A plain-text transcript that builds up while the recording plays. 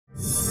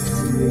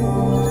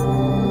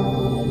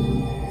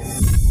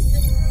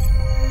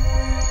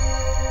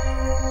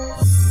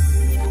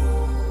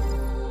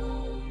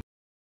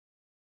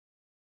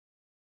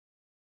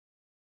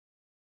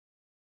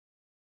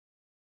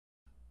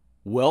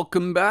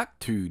Welcome back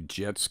to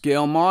Jet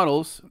Scale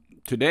Models.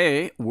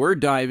 Today we're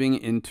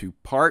diving into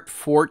part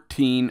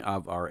 14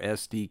 of our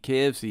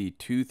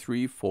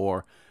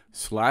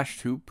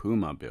Sd.Kfz.234/2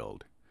 Puma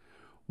build,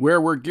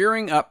 where we're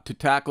gearing up to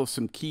tackle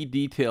some key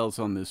details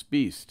on this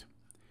beast.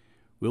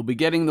 We'll be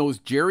getting those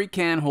jerry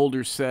can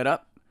holders set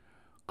up,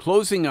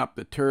 closing up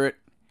the turret,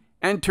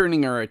 and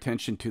turning our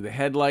attention to the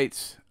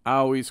headlights,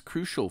 always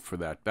crucial for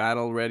that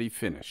battle-ready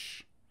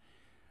finish.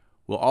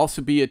 We'll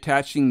also be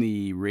attaching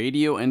the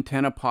radio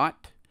antenna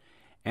pot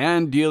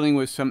and dealing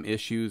with some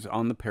issues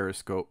on the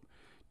periscope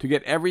to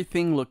get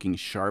everything looking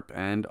sharp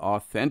and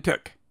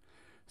authentic.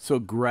 So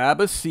grab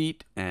a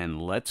seat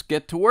and let's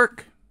get to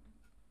work.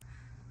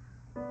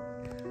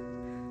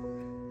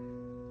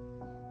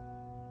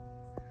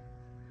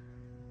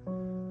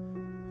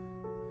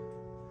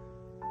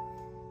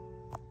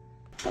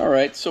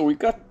 Alright, so we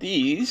got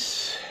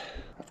these.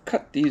 I've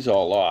cut these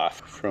all off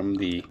from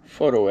the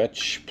photo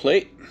etch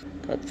plate.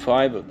 Got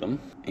 5 of them,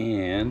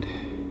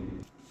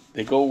 and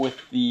they go with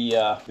the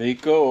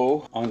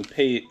on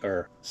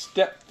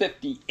step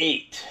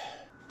 58.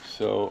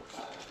 So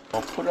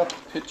I'll put up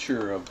a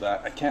picture of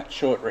that. I can't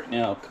show it right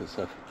now because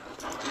I'm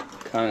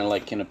kind of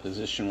like in a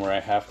position where I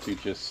have to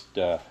just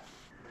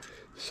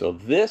so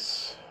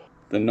this,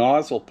 the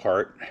nozzle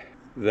part,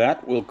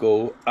 that will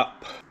go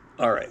up.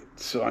 Alright,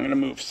 so I'm gonna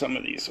move some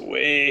of these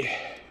away.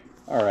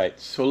 Alright,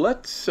 so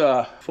let's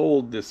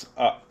fold this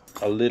up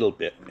a little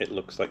bit. It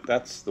looks like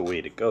that's the way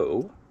to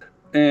go.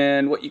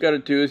 And what you got to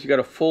do is you got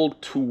to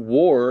fold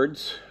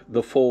towards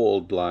the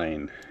fold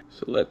line.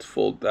 So let's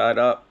fold that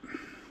up.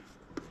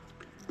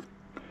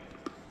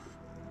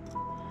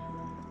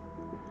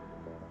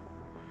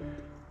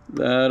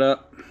 That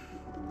up.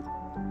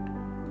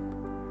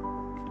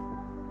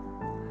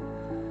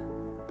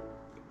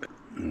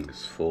 And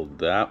just fold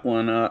that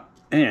one up.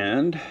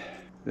 And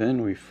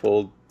then we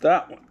fold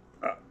that one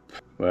up.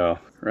 Well,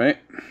 right?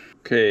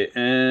 Okay,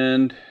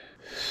 and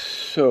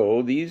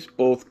so these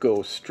both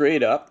go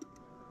straight up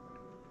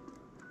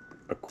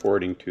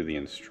according to the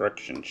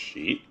instruction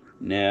sheet.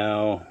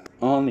 Now,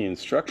 on the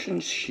instruction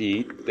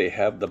sheet, they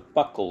have the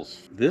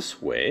buckles this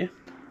way,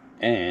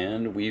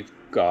 and we've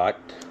got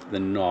the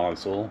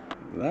nozzle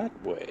that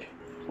way.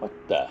 What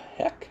the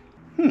heck?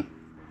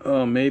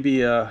 Oh,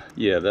 maybe, yeah,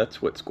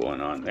 that's what's going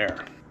on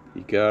there.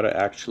 You gotta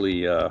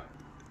actually,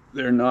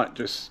 they're not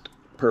just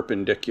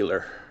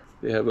perpendicular.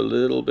 They have a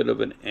little bit of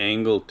an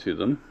angle to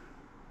them.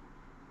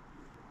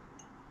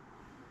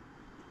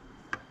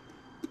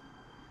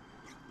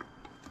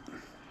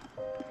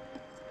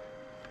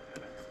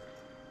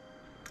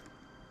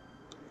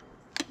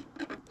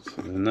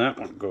 So then that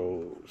one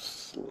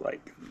goes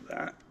like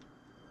that.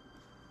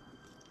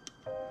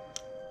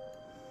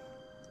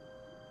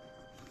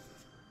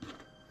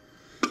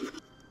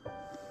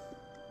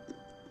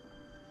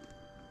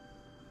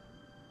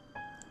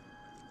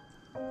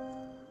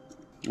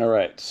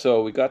 Alright,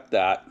 so we got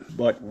that,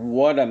 but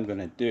what I'm going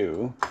to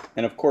do,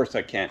 and of course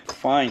I can't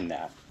find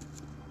that.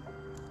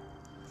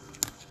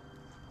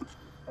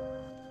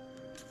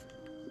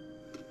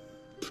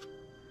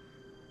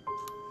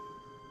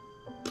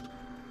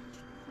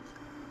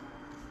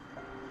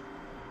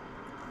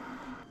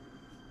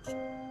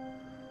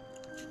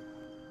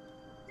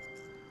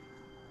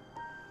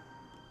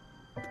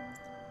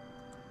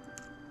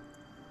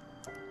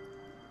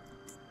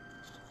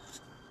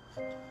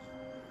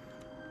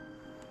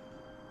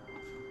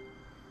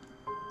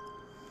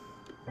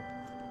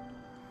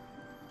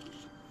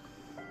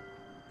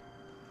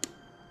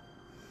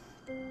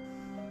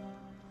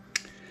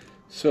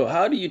 So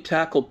how do you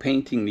tackle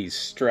painting these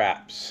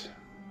straps?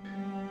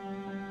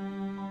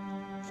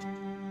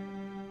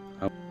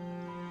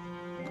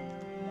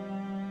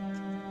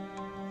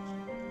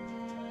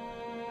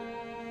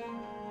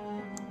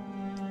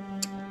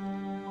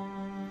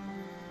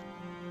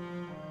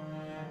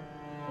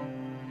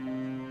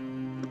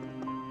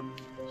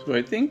 So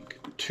I think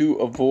to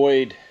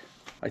avoid,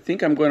 I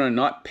think I'm going to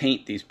not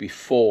paint these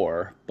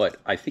before, but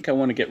I think I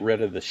want to get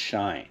rid of the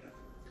shine.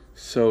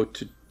 So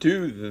to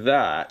do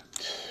that,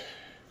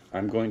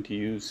 I'm going to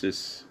use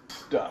this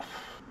stuff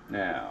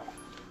now.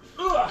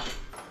 Ugh.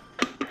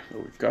 So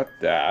we've got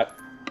that.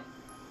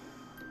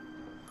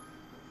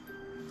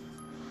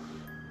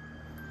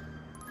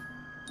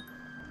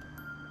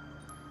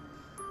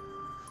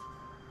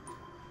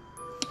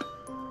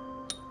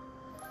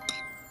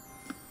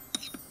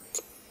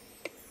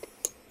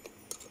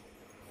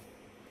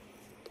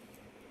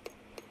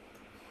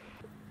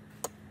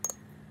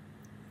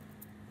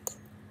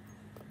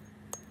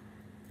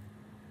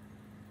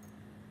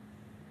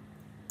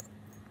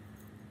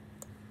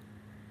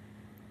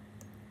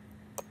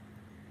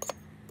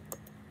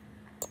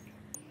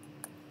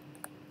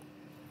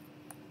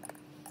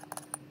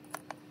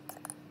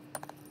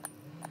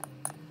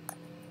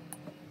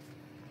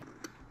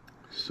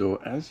 So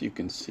as you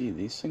can see,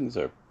 these things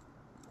are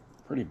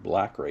pretty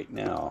black right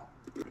now,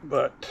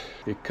 but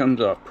it comes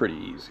off pretty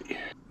easy.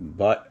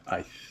 But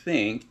I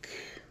think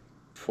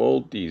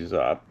fold these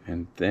up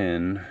and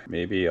then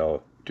maybe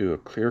I'll do a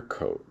clear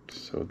coat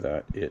so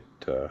that it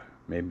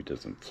Maybe it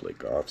doesn't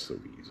flake off so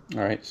easy.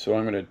 All right, so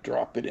I'm gonna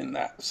drop it in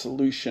that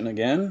solution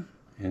again.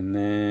 And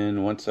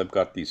then once I've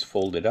got these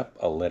folded up,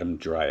 I'll let them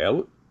dry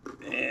out.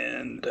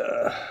 And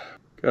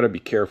gotta be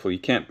careful, you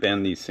can't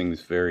bend these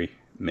things very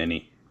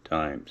many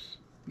times.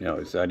 Now,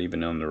 is that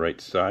even on the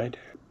right side?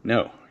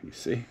 No, you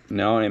see?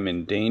 Now I'm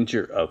in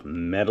danger of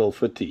metal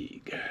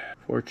fatigue.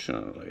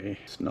 Fortunately,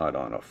 it's not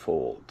on a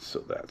fold, so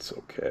that's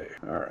okay.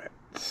 All right,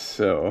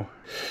 so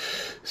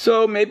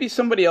maybe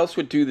somebody else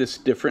would do this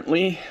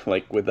differently,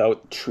 like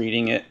without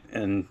treating it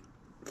and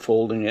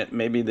folding it.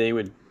 Maybe they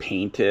would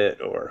paint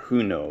it, or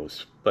who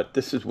knows. But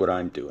this is what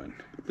I'm doing.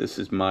 This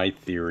is my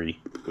theory,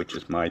 which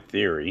is my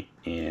theory,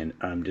 and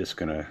I'm just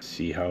gonna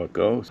see how it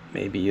goes.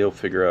 Maybe you'll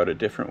figure out a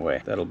different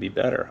way that'll be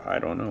better. I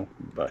don't know,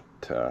 but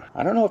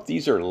I don't know if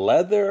these are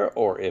leather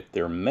or if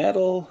they're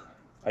metal.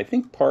 I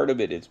think part of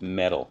it is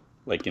metal,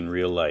 like in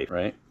real life,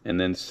 right? And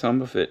then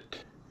some of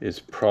it is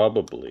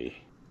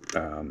probably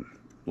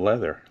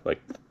leather,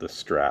 like the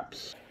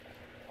straps.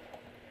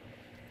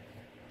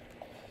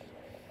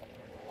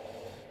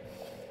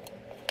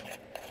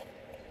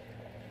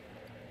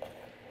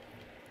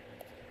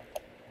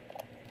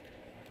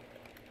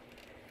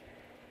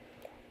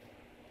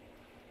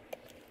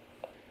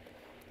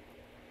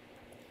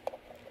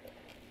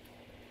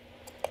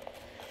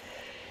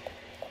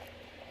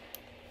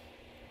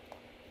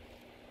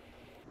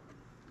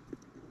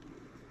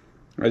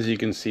 As you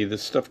can see,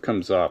 this stuff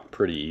comes off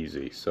pretty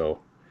easy, so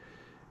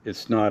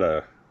it's not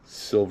a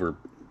silver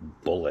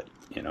bullet,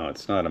 you know,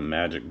 it's not a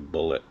magic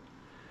bullet.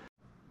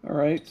 All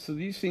right, so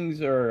these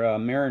things are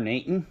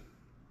marinating,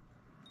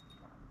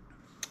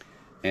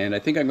 and I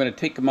think I'm going to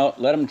take them out,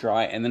 let them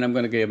dry, and then I'm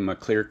going to give them a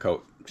clear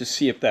coat. Just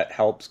see if that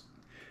helps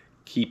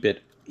keep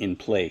it in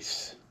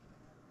place.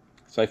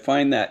 So I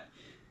find that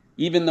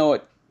even though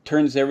it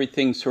turns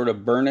everything sort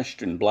of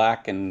burnished and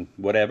black and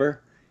whatever,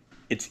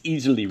 it's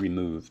easily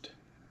removed.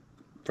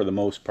 For the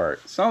most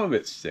part. Some of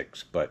it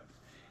sticks, but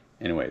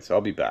anyways, I'll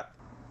be back.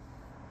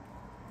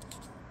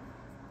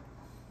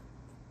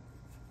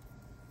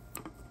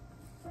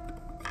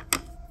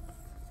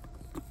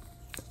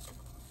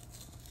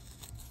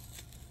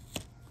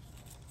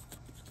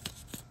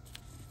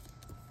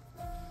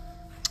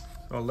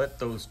 So I'll let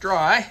those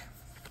dry.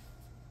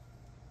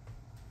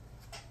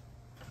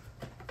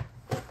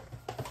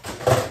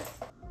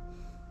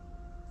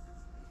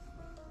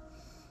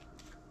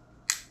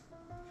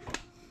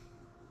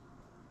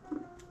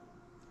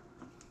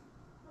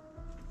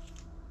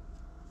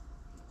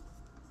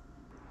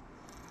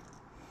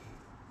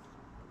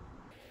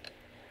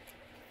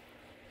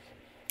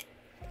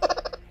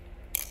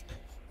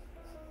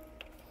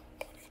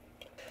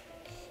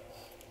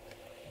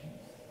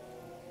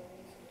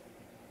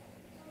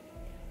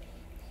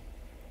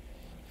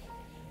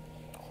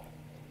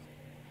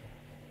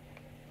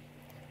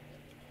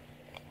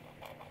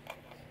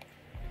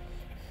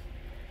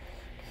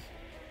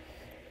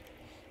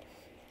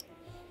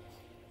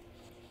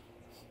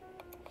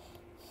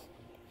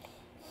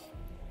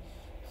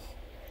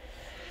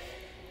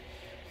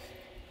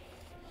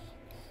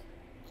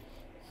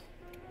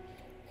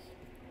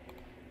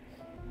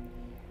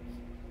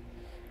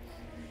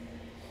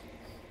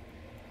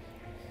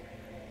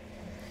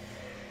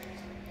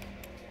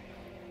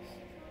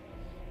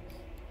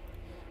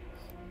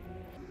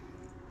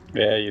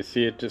 Yeah, you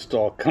see it just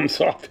all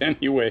comes off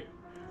anyway.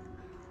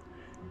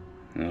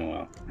 Oh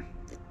well.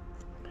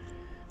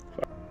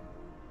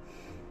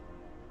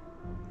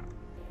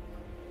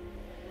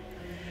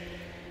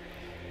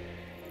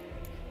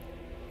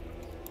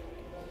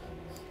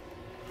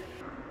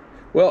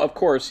 Well, of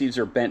course, these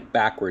are bent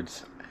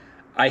backwards.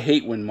 I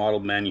hate when model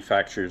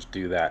manufacturers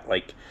do that.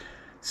 Like,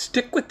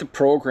 stick with the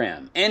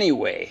program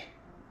anyway.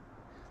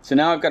 So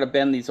now I've got to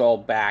bend these all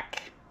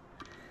back.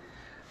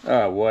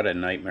 Oh, what a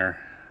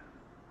nightmare.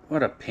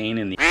 What a pain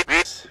in the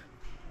ass.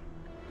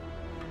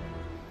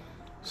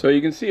 So you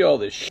can see all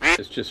this shit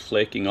is just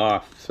flaking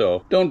off.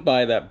 So don't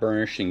buy that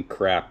burnishing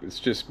crap. It's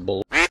just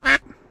bull.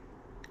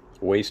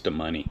 Waste of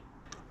money.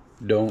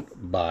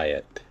 Don't buy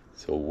it.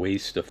 It's a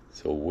waste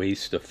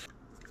of.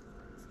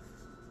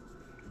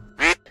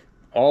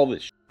 All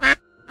this shit.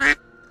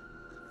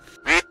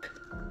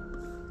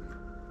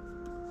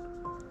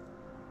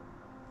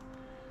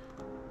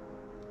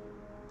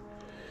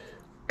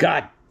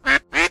 God.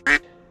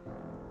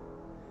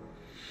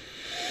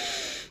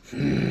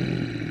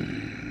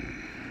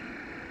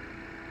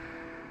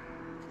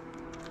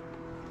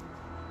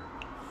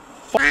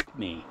 Fuck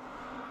me.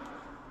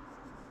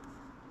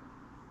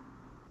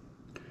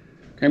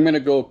 I'm gonna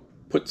go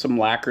put some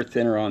lacquer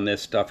thinner on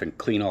this stuff and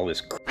clean all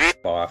this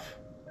crap off.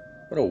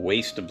 What a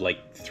waste of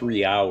like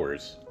 3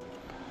 hours.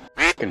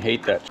 I fucking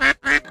hate that shit.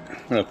 I'm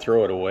gonna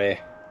throw it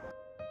away.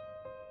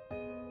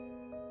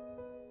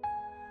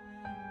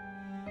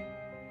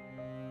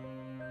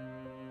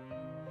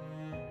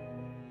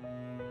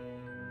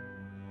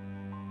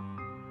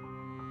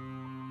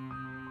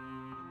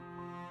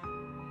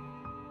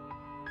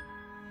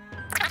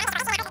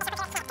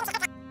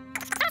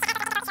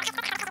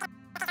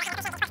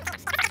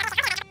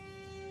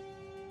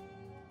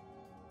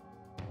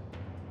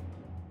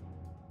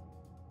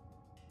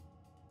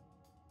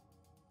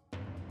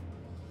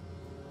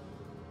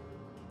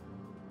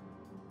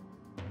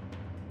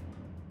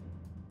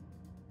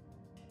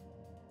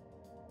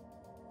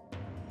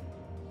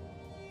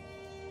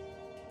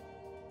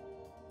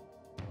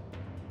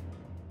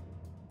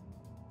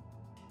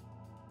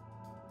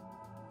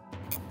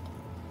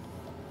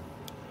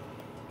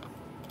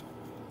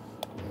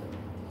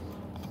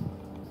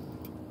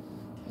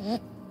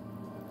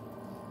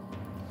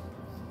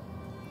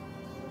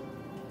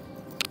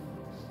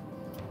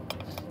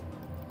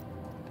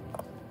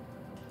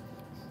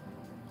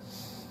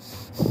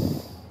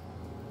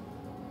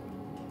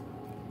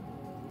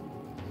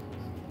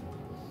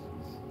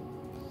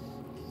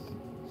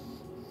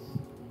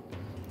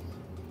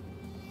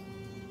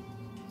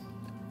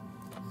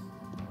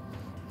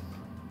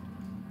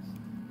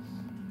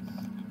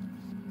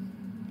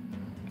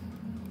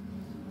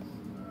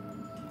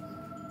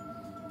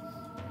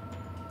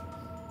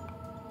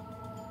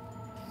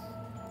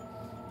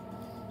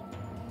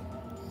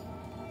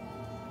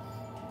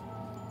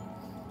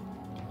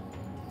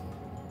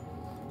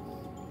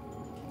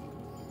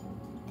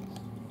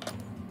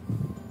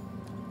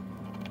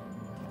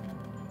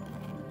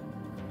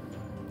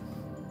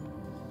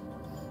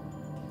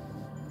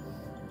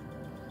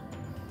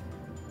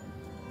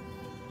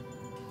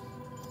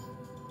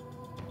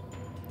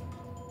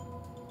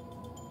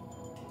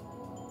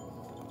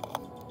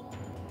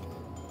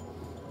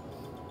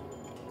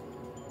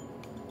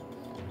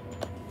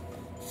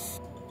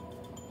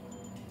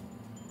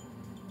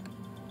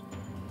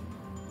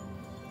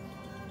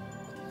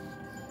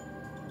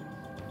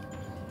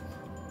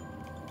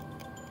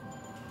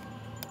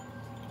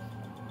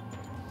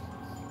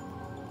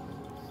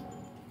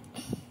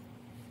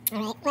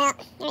 Alright, well,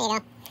 there you go.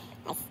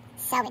 Let's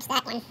salvage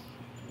that one.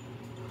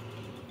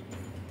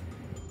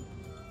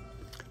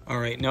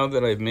 Alright, now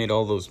that I've made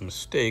all those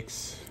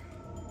mistakes,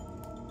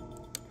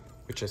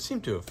 which I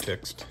seem to have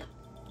fixed,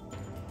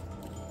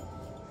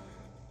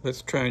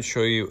 let's try and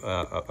show you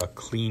a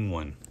clean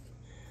one.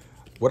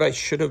 What I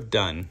should have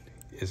done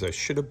is I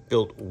should have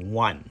built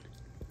one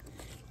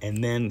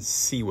and then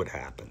see what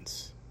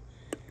happens.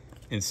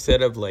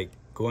 Instead of like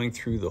going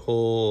through the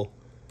whole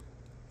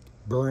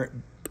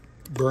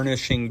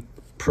burnishing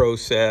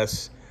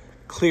process,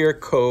 clear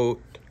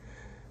coat,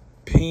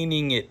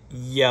 painting it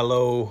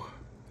yellow,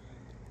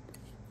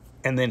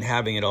 and then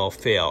having it all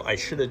fail. I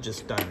should have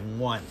just done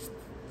one.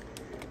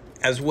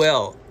 As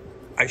well,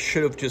 I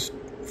should have just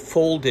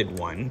folded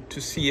one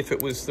to see if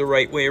it was the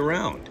right way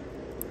around.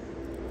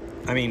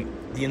 I mean,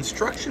 the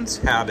instructions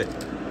have it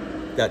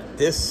that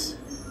this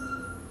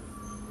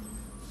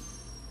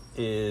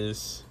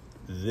is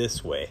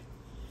this way.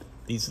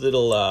 These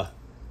little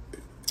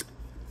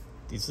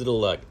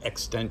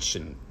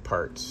extension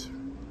parts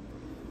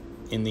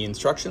in the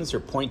instructions are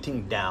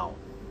pointing down,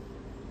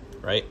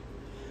 right?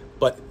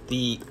 But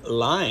the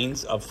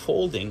lines of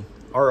folding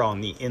are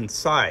on the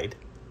inside,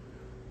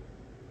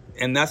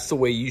 and that's the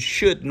way you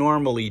should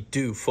normally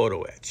do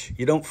photo etch.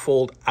 You don't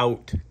fold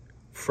out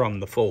from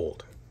the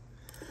fold.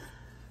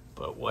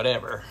 But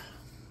whatever.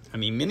 I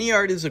mean,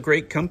 MiniArt is a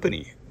great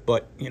company,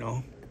 but you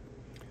know,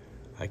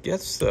 I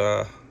guess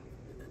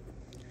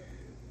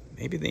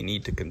maybe they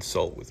need to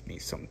consult with me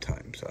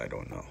sometimes. I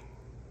don't know.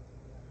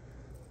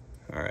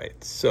 All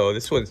right, so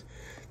this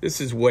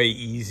is way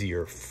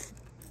easier.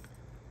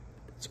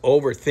 It's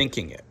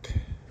overthinking it.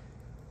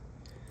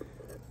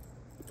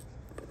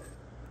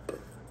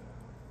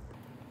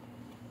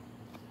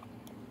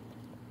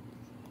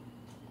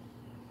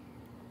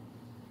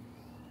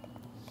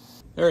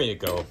 There you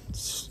go.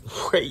 It's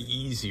way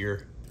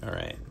easier. All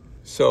right.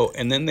 So,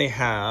 and then they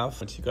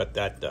have, once you got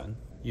that done,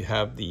 you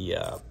have the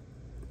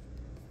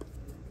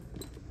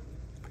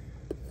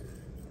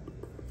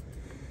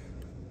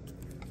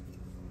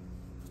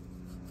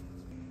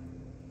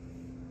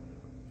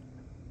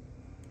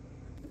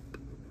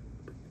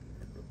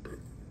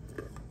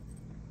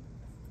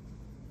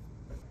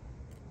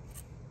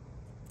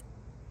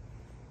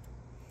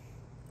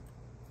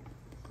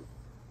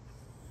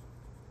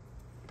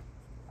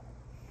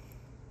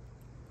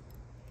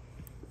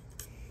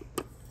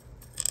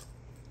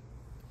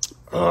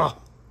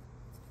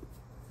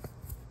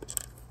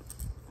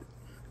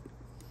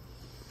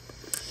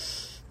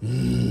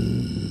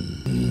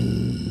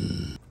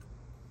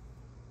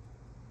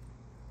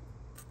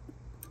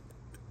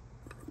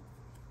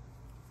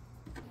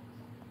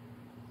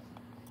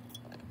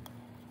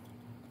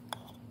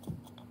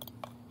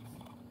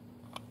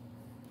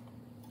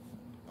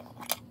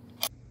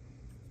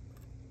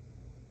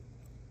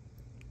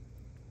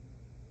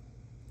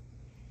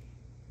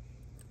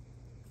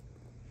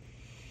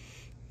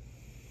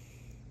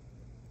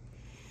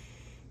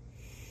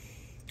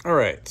all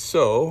right,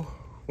 so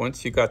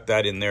once you got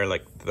that in there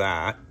like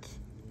that,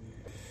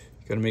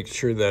 you gotta make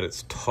sure that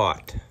it's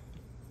taut.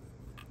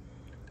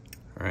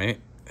 All right.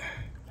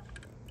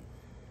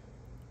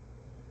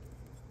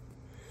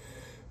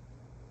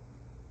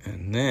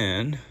 And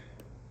then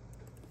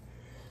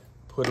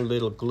put a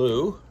little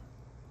glue,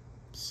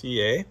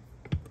 CA.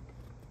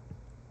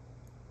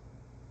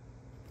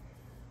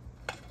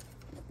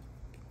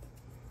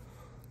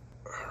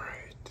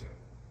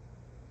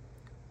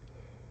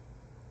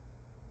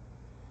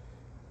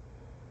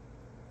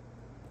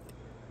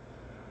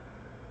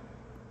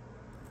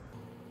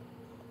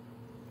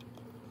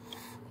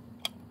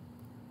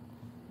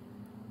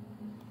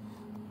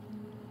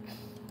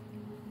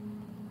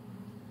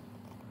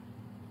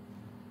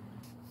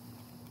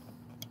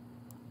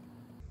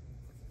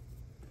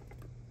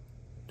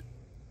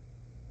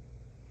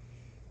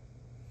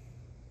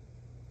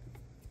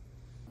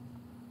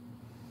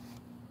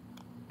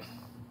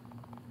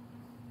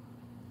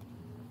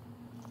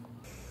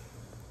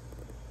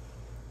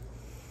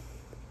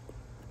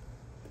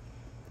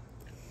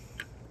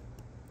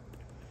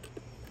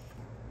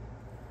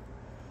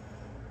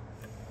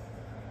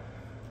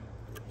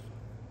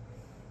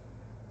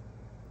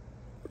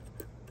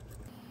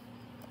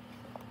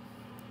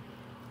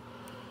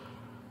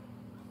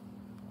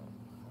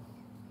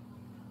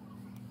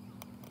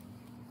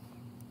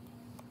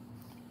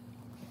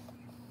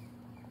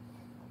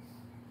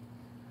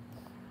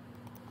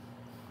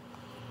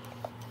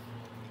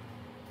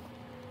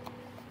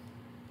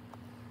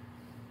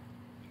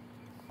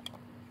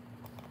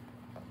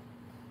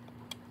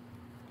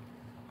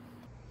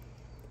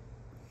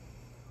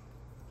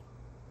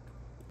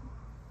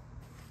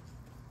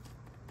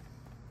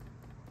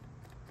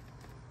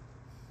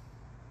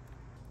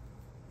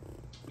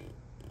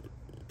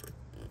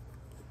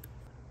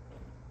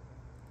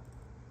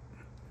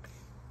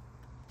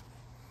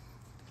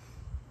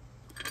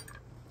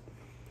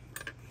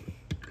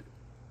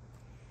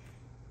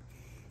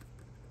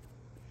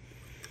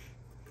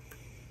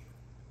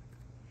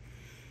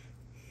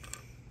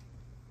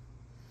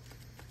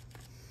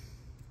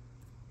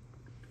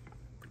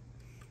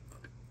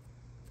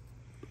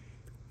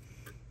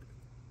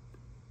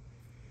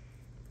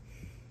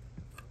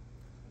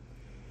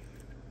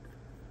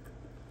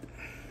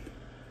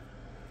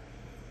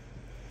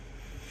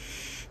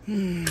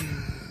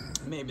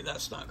 Maybe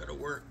that's not gonna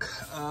work.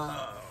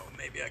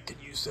 Maybe I could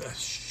use a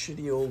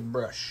shitty old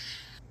brush.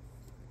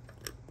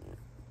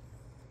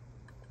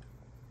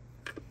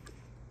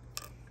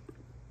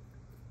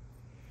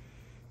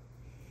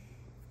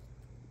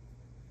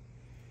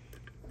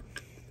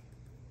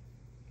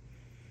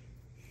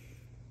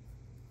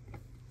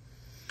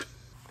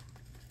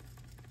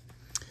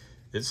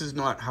 This is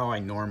not how I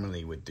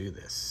normally would do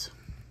this,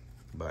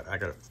 but I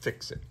gotta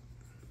fix it.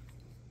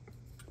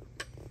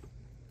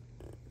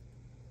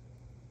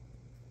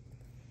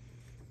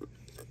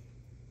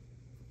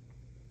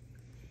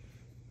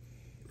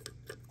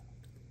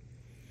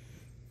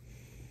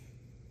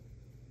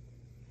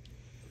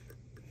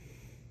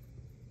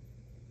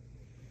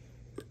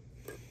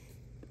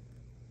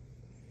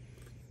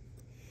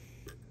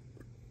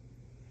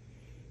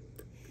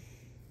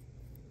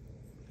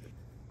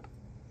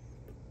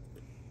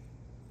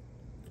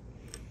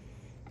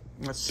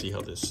 Let's see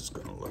how this is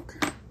going to look.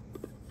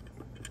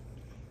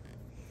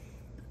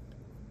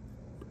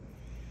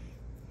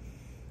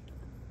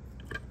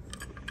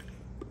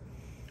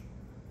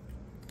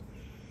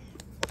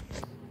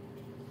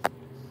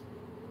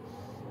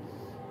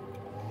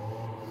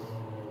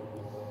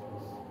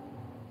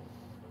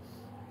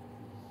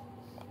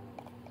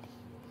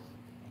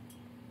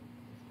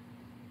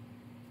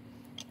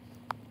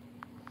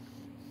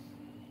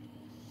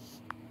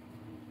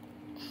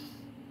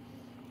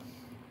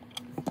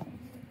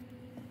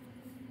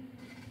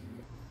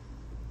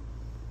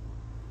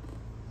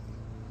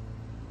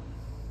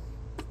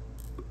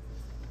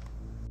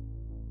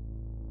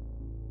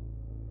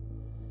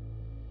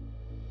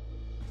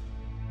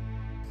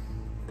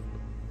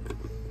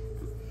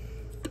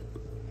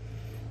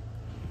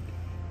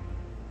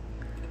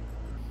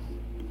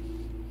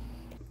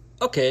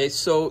 Okay,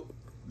 so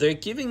they're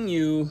giving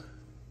you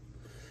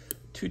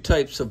two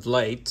types of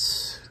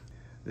lights.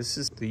 This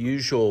is the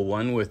usual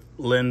one with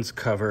lens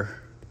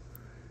cover.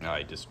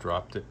 I just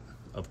dropped it,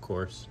 of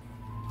course.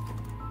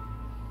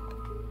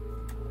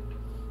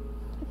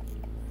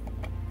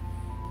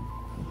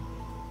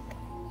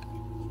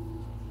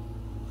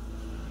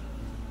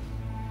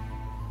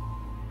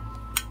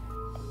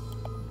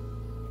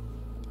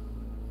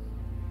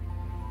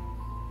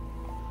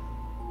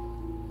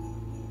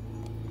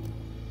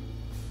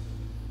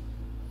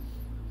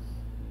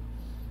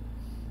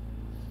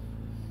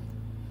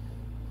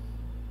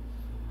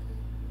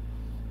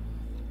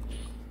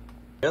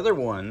 The other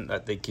one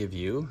that they give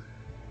you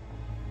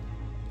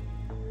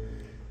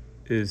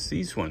is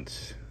these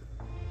ones.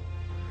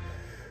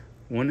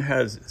 One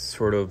has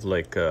sort of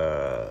like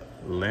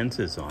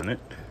lenses on it,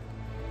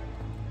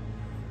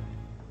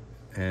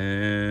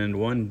 and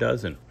one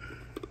doesn't.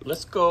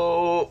 Let's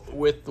go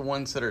with the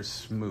ones that are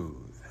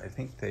smooth. I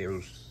think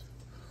those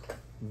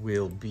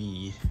will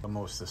be the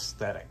most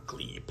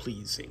aesthetically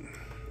pleasing.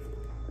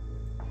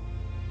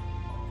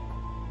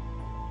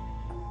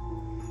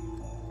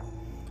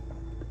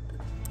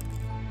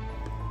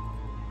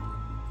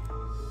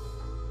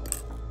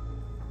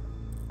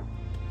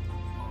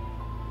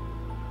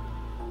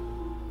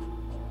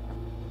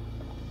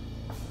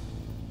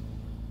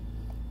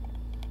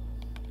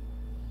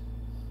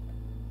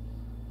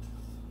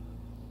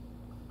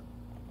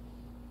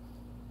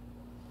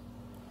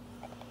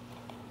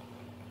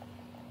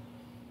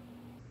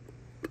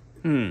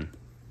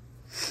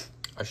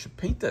 I should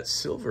paint that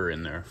silver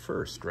in there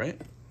first,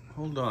 right?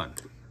 Hold on.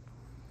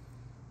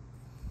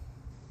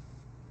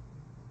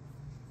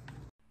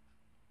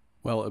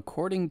 Well,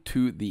 according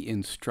to the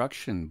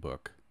instruction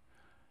book,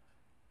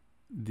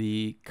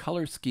 the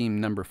color scheme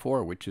number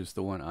 4, which is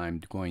the one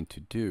I'm going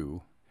to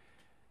do,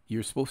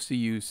 you're supposed to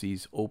use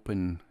these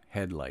open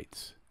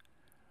headlights.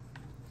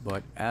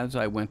 But as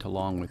I went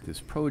along with this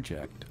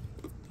project,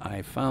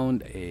 I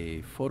found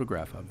a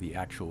photograph of the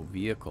actual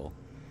vehicle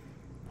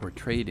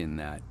portrayed in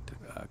that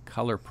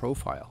color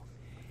profile,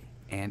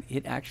 and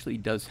it actually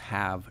does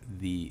have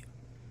the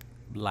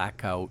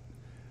blackout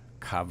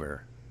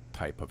cover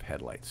type of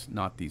headlights,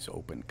 not these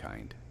open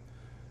kind.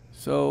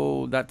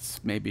 So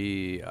that's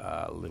maybe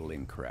a little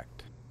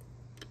incorrect.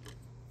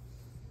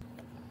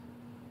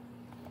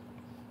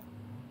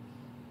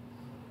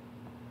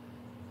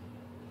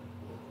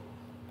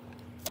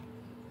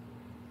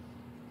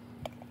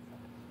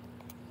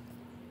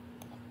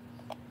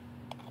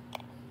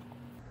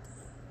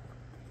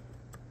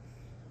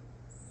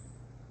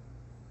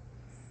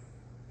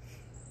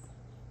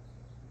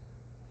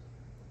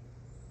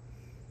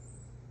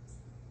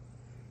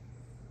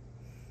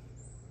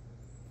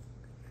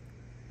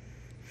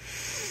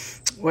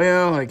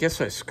 Well, I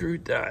guess I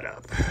screwed that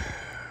up.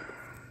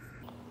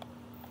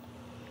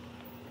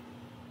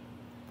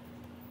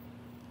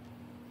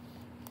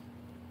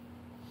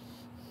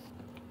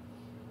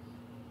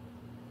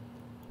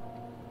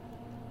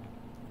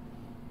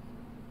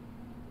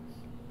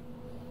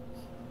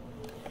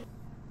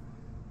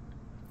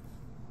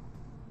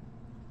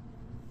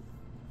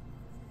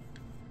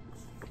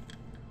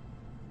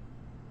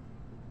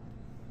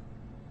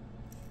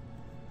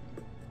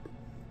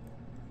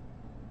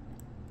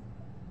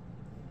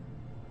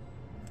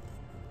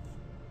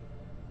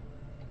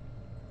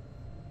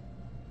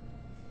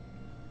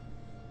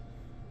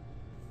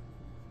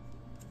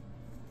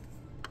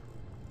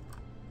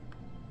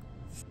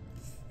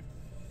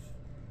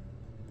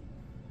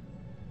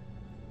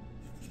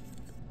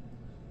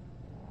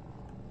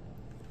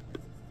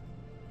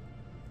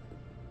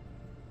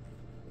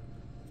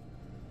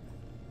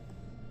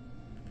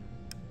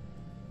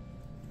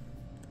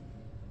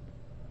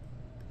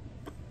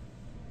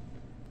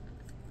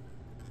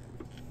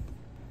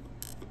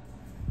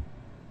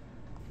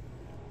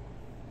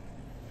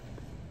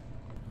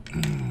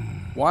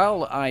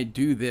 While I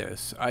do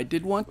this, I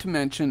did want to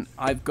mention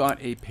I've got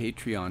a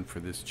Patreon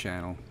for this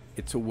channel.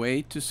 It's a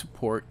way to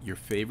support your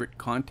favorite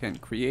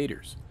content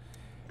creators.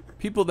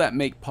 People that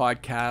make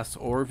podcasts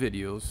or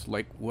videos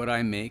like what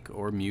I make,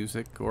 or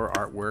music or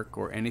artwork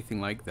or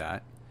anything like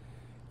that.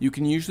 You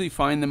can usually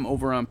find them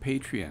over on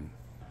Patreon.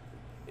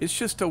 It's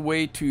just a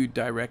way to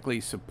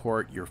directly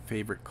support your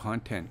favorite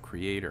content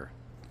creator.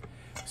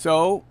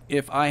 So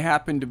if I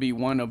happen to be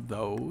one of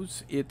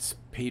those, it's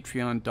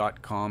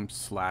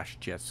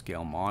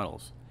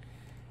patreon.com/JetScaleModels.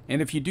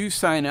 And if you do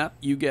sign up,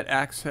 you get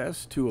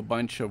access to a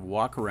bunch of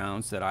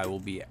walkarounds that I will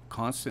be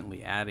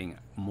constantly adding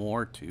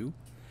more to.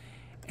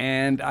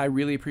 And I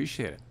really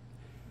appreciate it.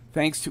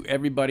 Thanks to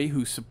everybody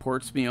who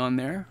supports me on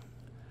there.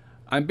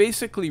 I'm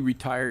basically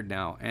retired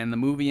now, and the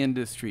movie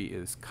industry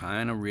is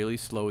kind of really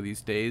slow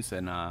these days,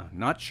 and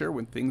not sure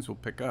when things will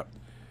pick up.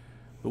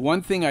 The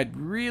one thing I'd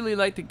really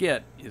like to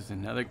get is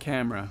another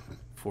camera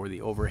for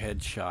the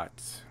overhead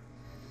shots.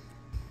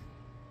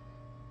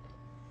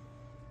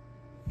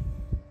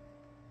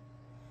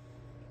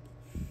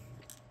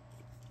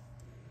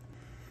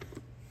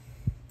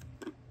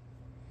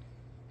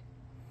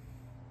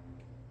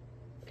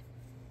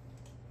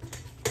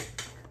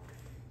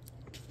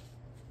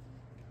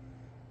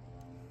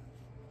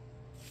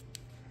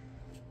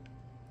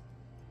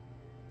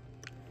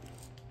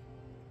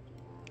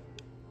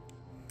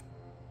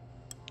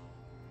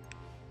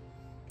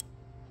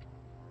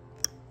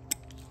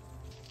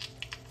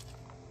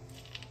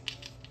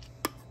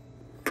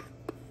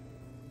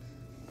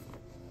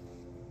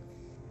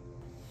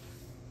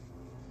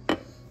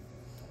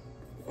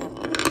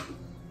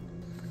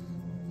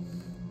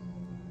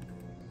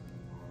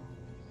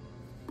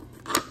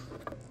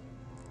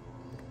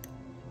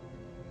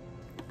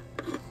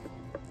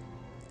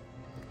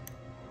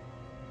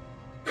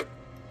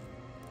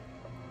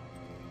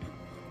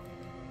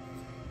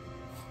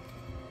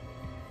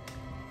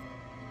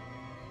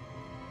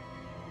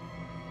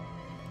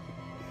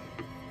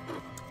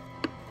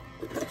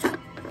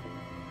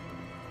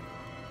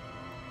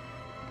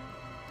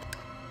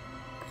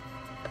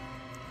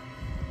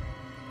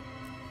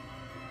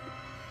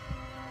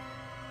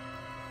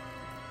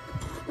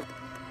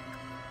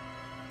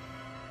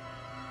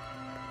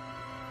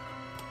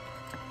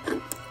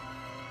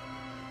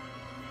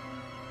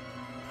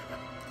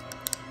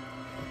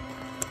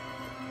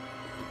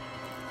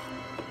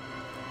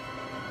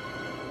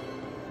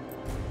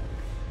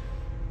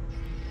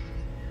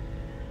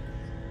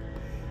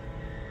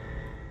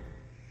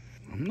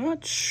 I'm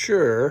not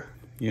sure,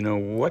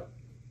 what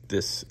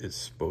this is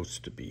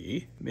supposed to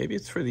be. Maybe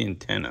it's for the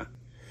antenna.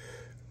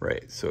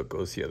 Right, so it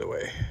goes the other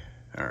way.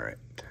 All right.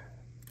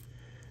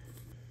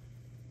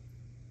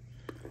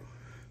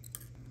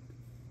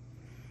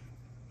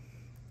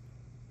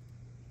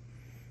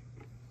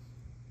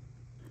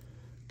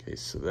 Okay,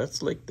 so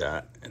that's like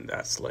that, and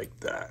that's like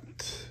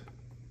that.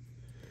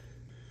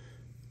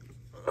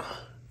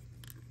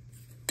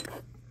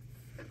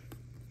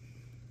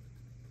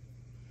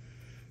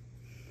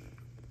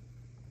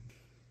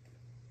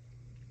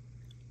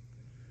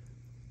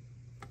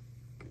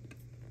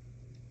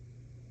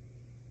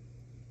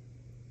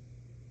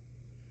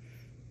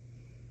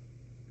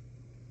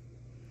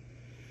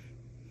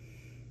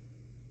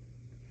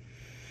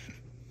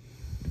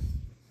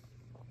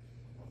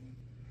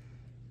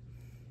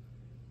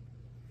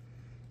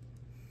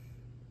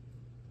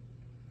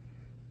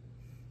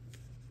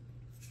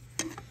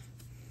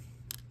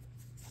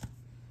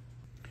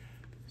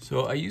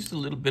 So I used a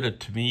little bit of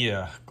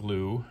Tamiya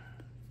glue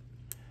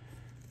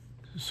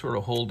to sort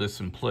of hold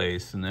this in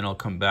place, and then I'll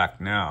come back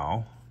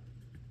now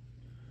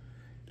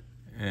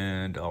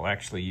and I'll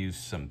actually use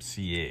some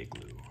CA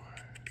glue.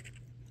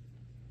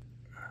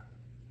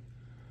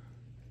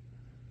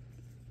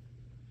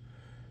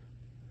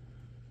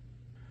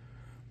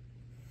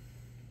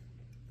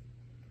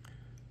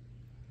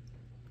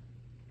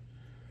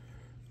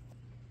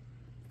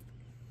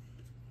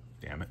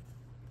 Damn it.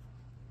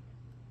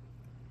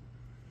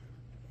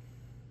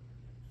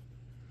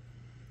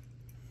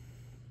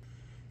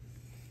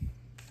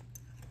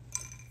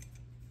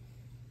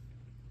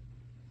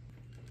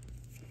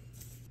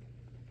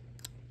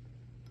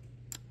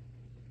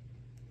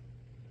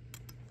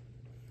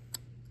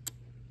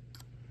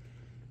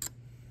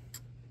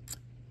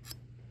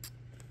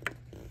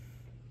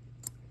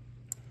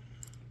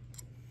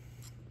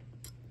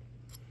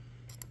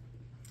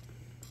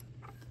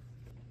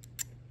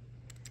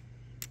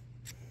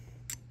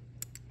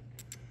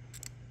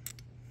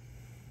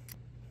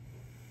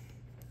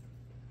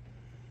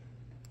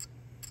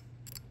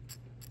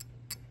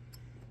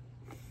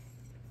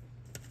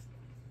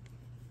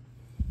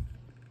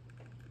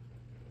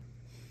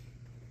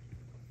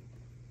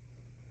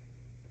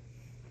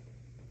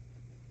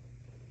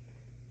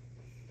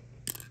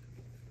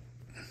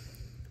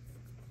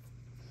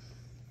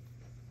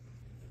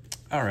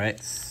 All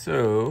right,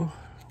 so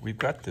we've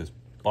got this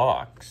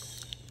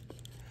box,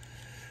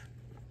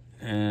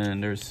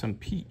 and there's some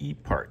PE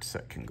parts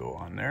that can go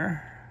on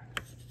there.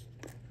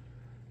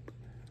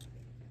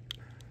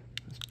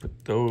 Let's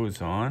put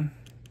those on.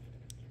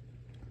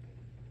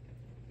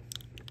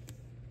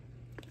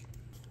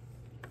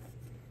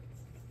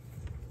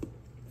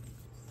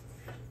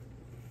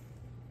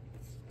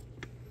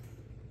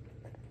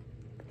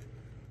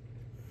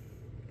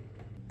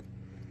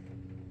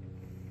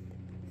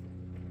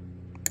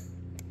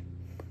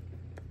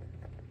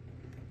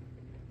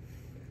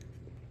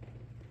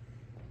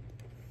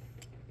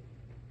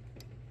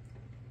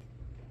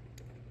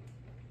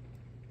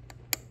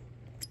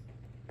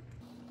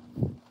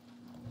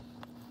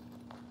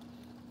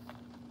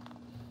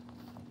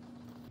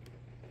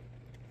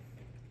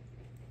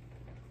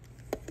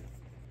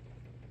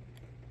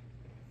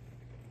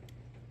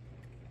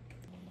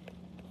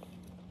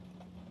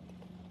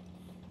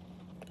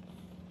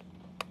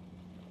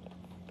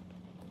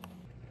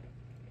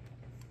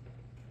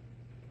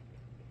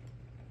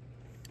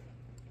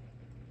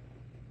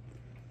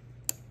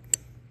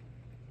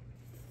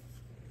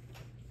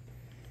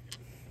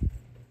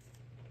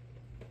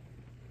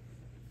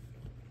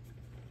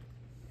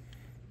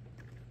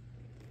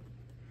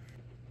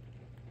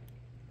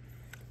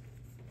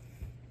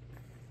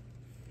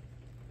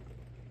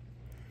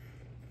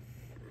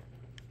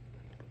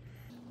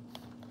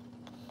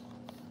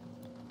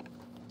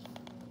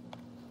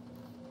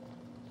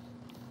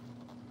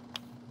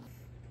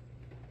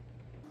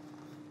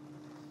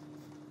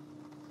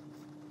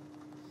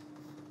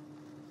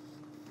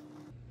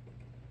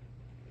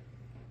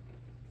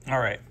 All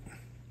right,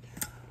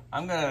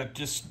 I'm gonna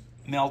just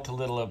melt a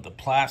little of the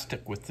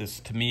plastic with this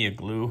Tamiya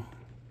glue,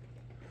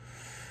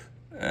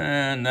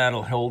 and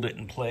that'll hold it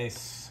in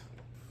place.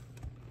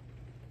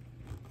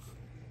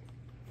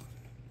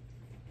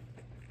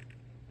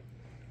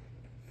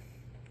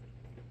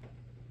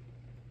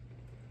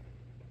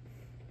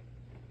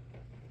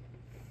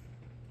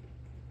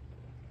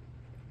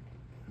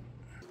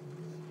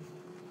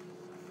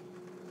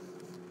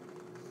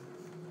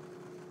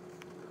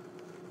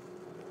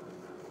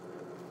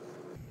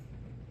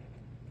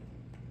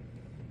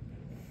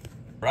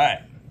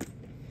 Right.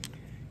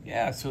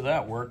 Yeah, so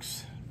that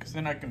works, because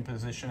then I can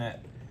position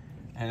it,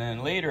 and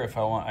then later if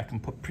I want I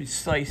can put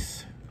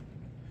precise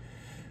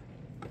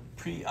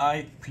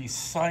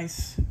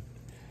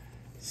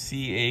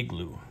CA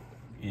glue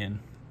in.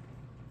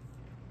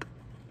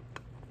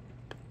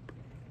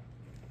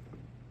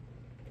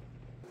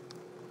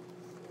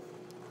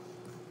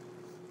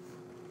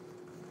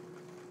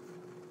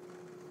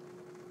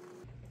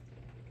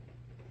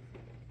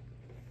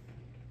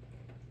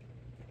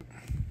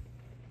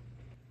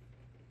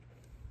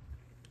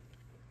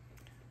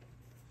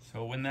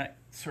 So when that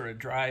sort of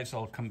dries,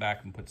 I'll come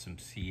back and put some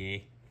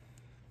CA.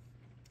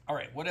 All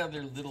right, what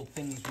other little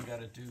things we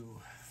gotta do?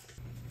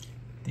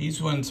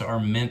 These ones are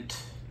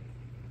meant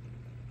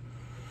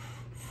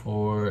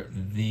for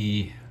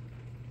the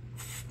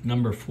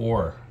number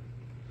 4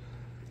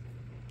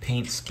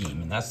 paint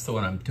scheme, and that's the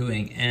one I'm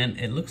doing. And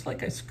it looks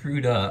like I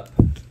screwed up,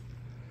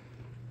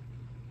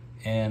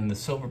 and the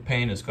silver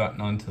paint has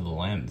gotten onto the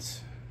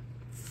lens.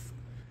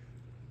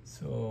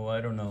 So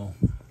I don't know.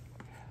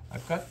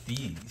 I've got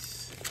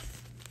these,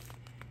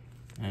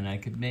 and I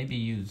could maybe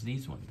use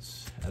these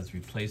ones as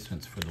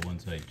replacements for the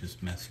ones I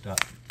just messed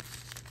up.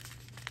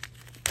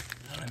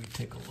 Now let me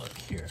take a look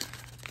here.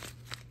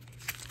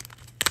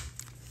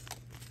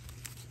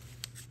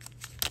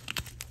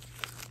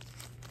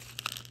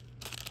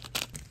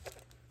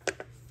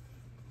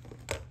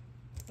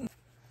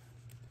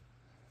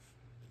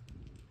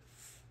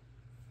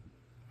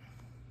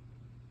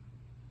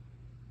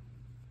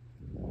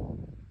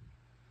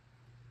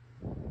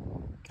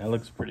 That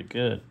looks pretty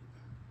good.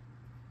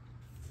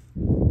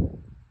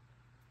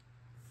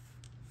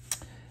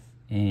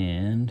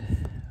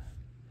 And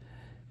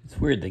it's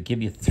weird, they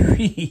give you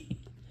 3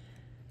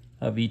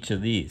 of each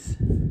of these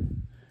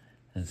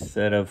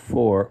instead of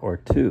 4 or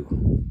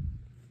 2.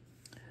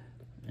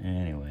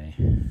 Anyway,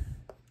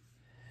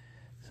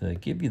 so they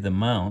give you the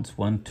mounts,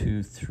 1,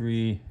 2,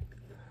 3,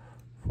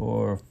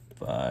 4,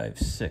 5,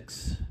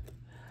 6.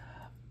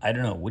 I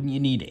don't know, wouldn't you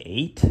need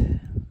 8?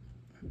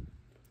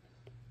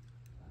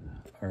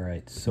 All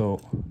right, so,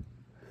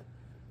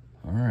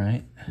 all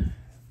right.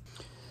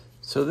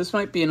 So this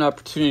might be an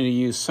opportunity to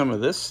use some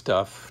of this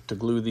stuff to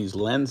glue these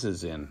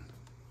lenses in.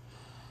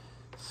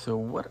 So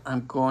what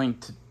I'm going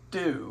to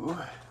do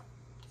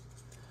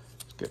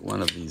is get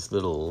one of these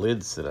little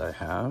lids that I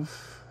have,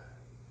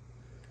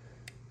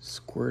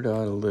 squirt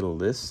out a little of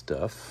this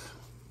stuff,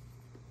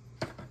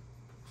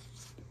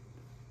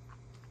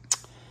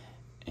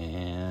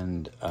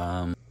 and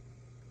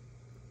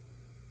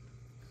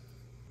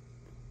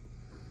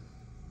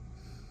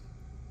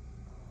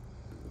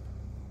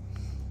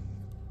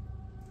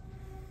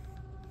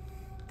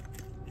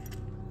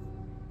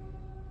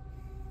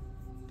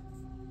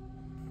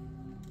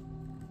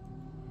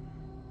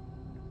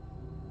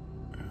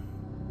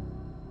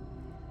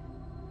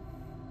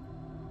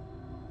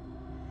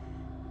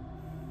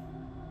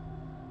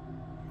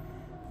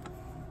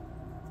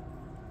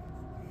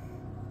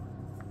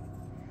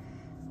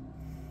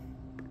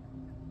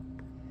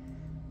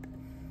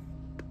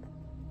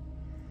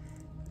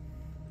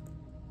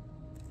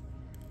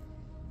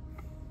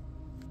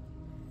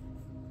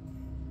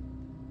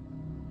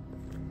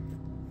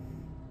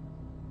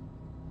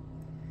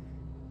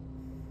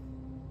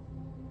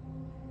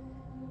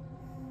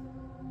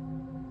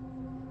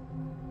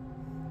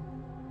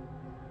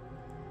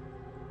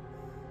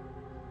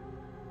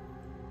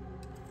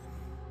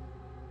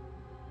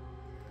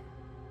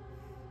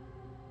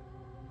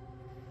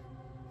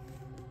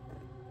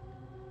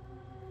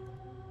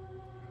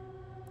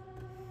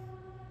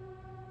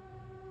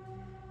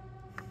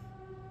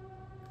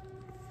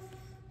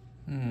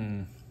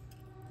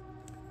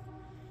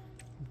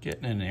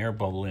getting an air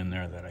bubble in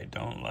there that I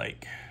don't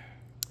like.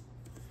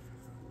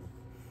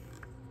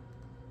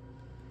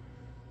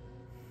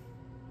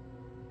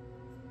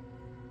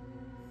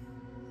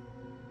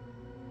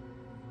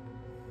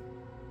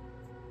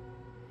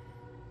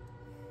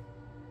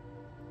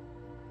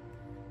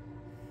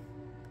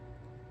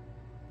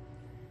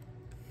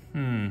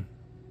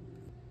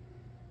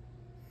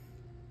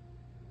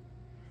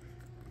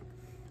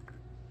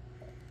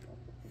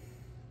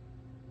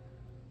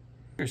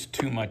 There's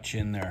too much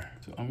in there.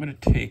 So I'm gonna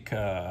take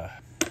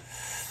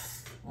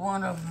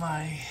one of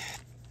my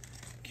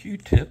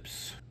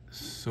Q-tips,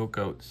 soak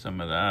out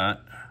some of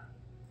that.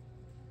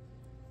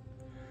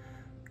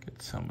 Get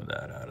some of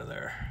that out of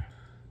there.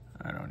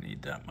 I don't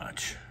need that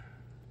much.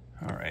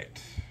 All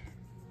right.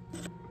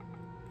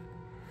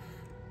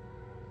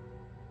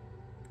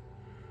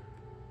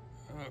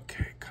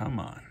 Okay, come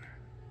on.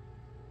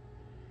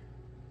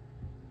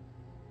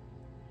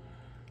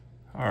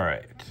 All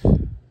right.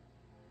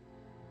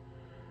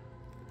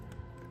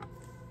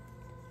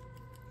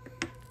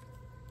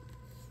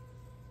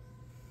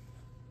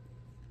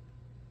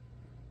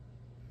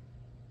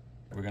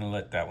 We're gonna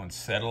let that one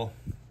settle,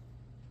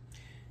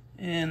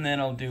 and then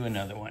I'll do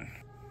another one.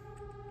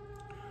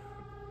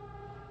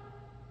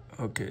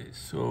 Okay,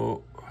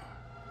 so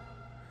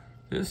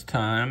this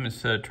time,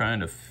 instead of trying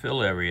to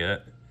fill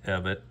area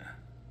of it,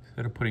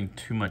 instead of putting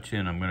too much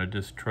in, I'm gonna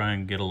just try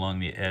and get along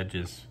the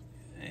edges,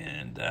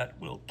 and that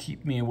will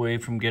keep me away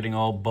from getting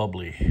all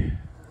bubbly.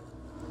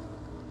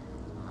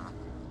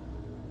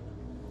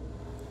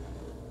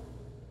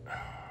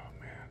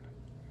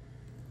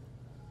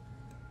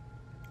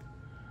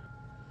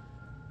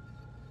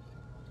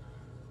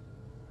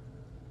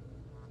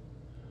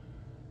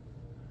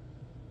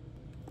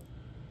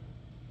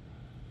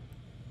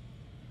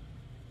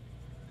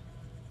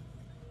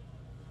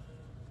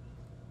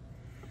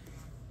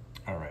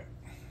 All right,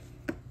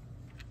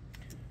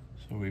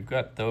 so we've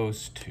got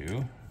those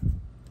two.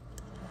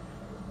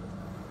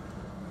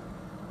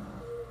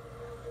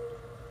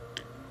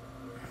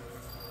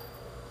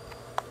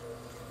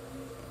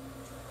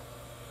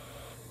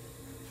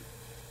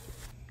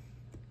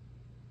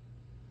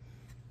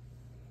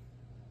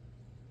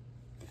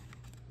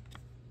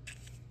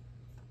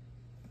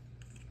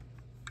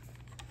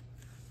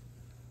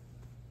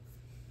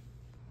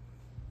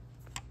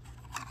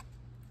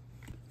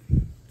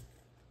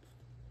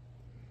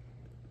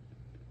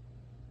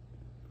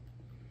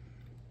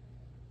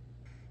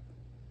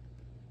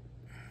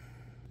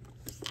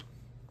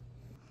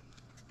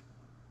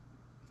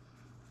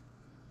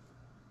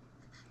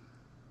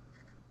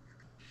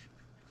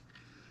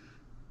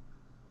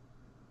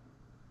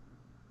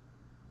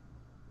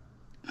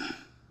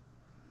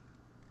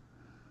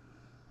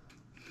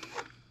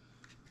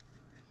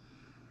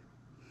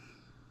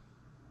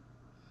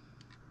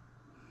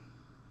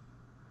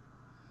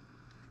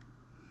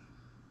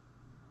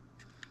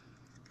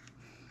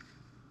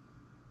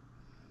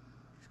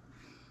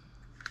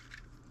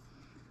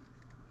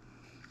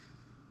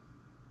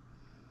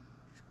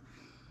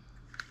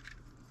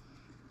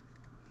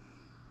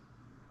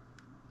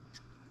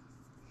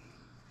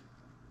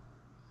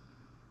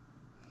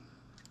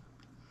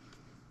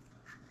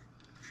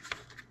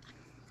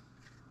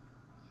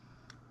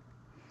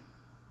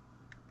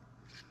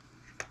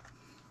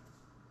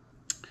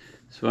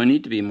 So I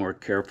need to be more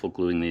careful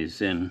gluing these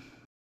in.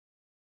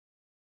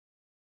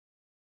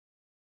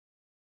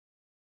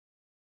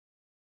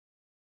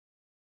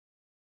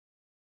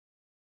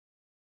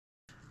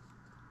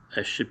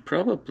 I should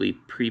probably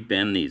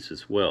pre-bend these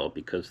as well,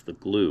 because the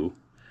glue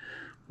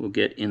will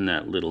get in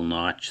that little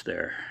notch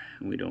there,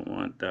 and we don't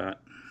want that.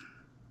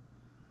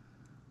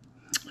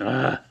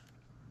 Ah!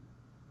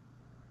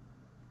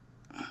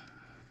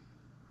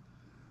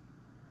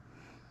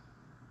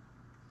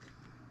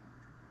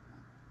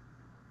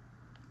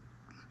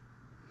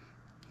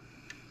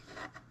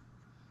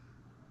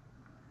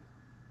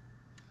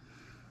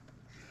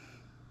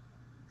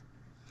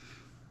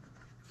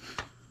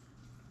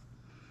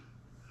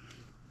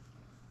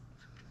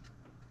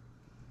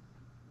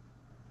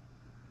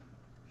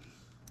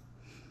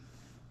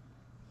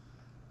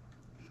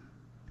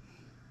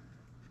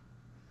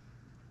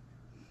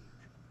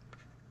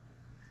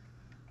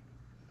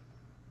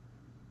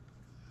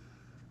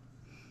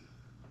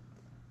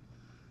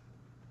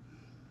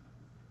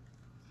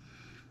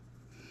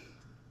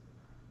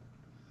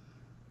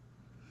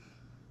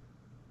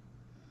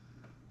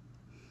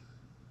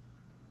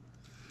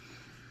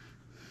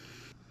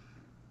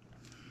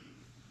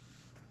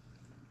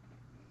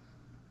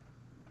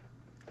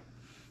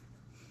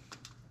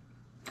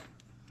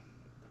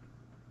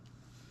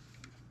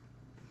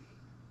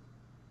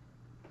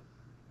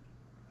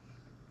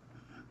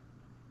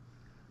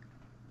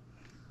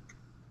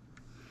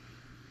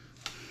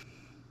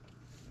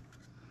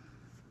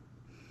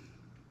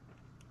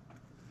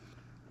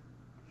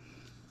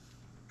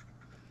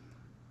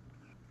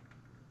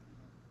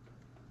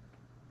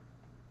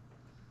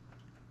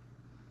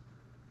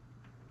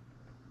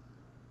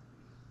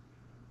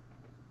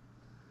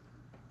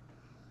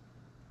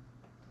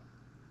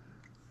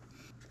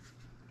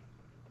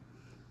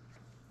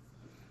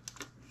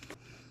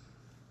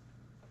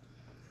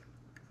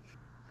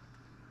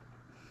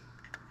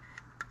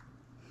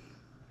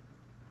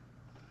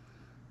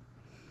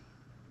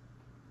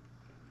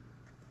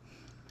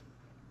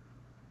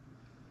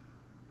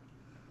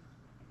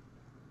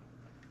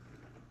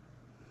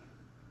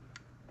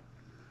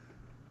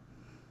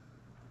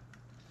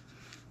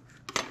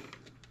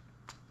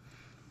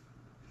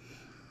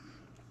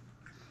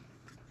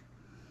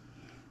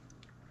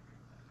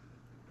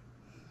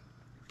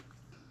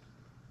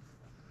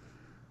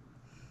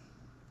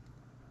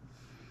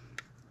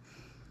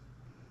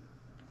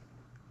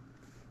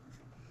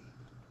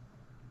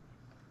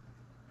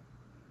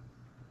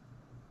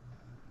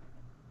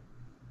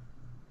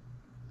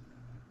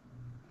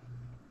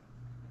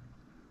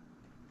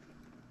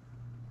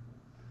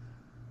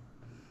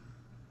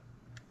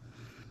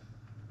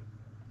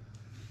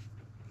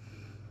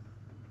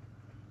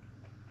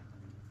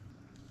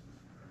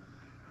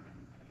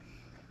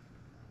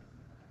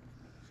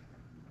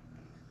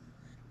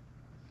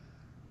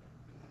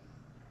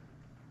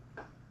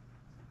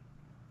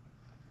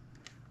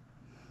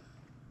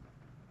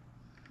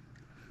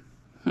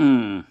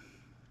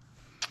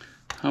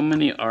 How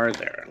many are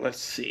there? Let's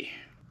see.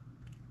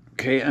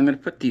 Okay, I'm going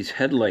to put these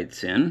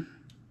headlights in.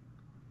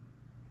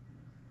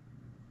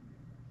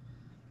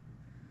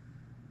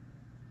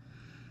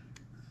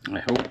 I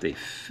hope they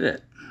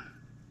fit.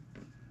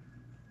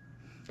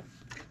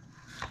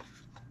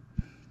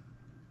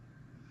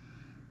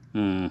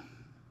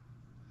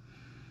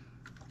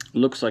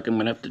 Looks like I'm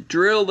going to have to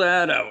drill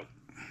that out.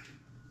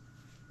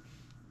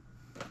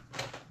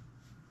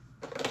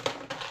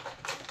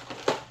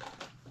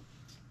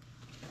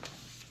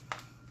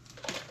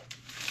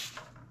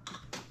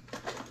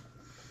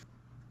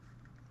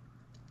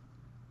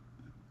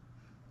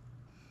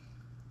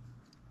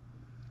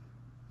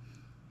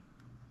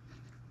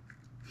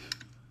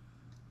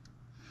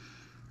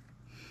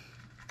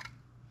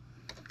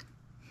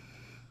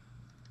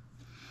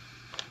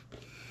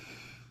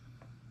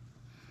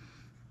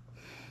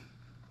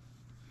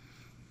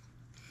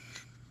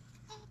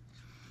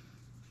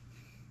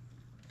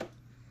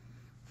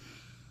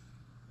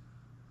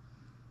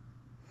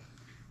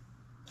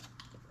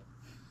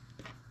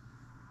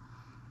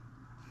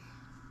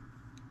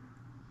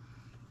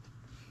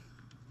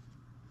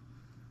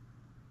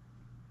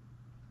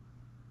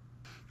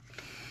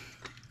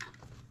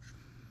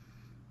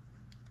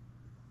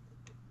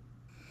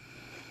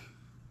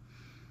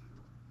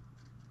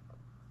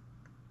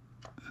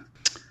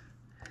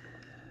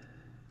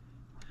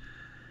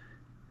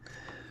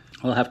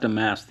 I'll have to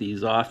mask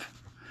these off.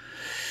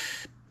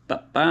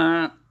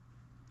 Ba-ba.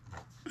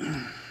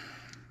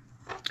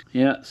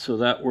 Yeah, so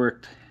that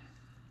worked.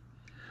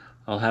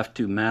 I'll have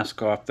to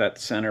mask off that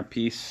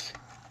centerpiece.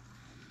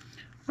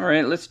 All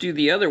right, let's do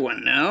the other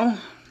one now.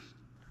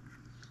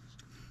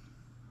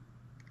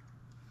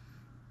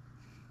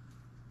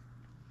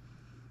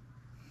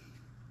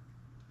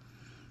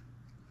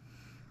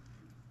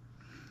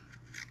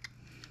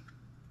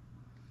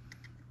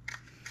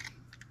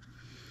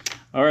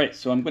 All right,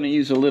 so I'm going to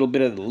use a little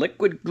bit of the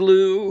liquid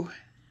glue.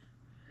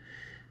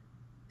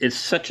 It's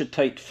such a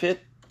tight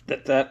fit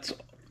that that's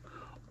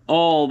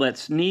all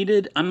that's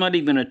needed. I'm not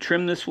even going to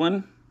trim this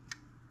one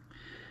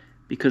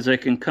because I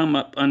can come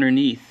up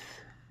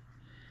underneath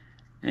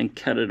and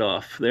cut it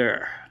off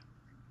there.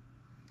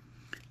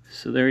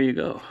 So there you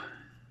go.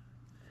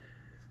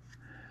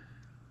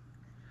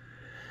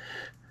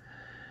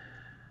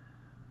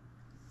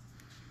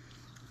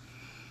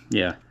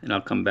 Yeah, and I'll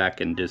come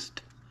back and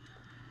just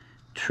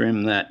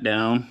trim that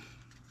down.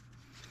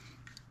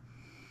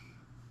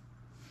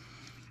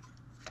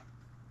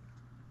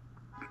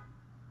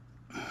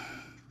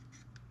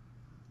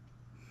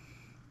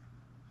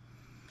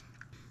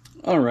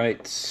 All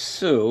right,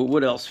 so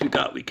what else we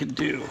got we could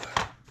do?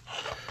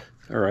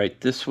 All right,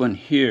 this one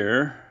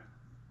here.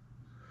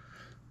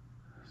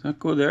 Does that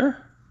go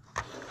there?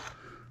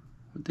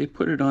 Would they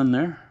put it on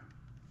there?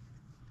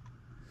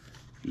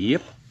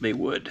 Yep, they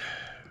would.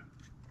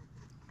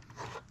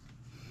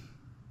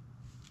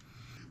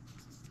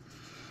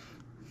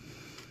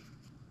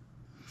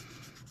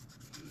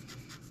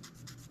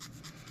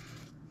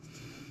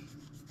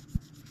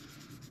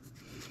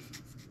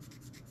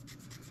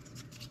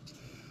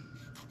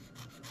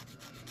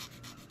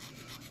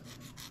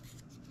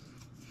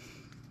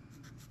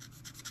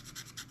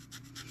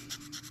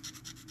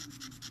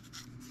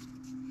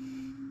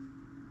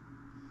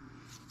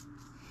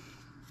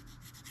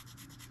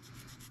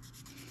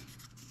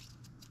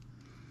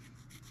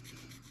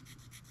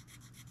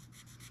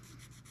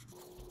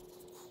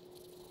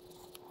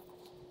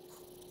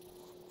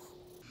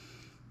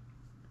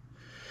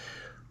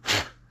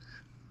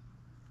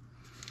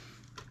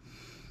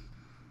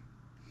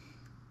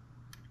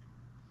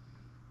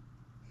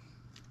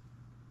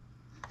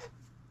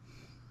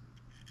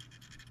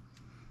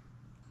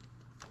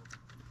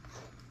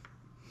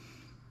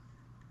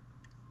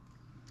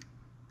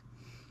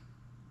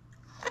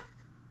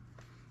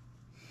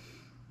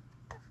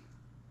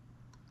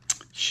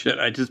 Shit,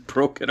 I just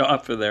broke it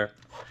off of there.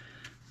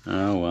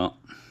 Oh well.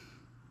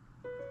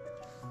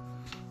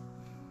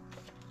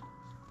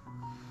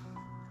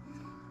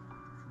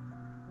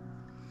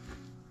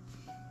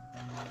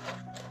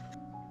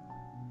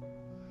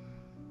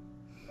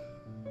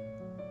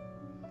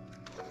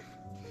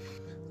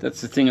 That's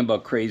the thing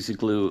about crazy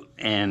glue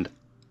and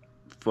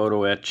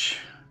photo etch.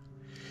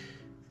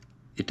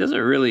 It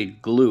doesn't really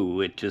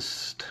glue, it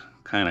just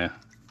kind of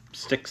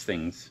sticks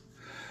things.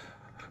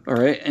 All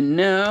right, and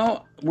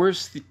now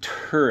where's the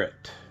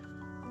turret?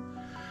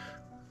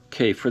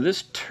 Okay, for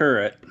this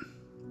turret,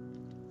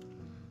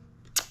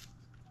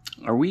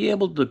 are we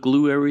able to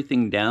glue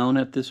everything down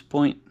at this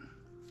point?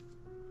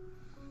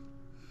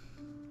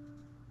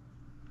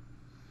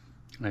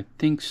 I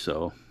think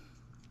so.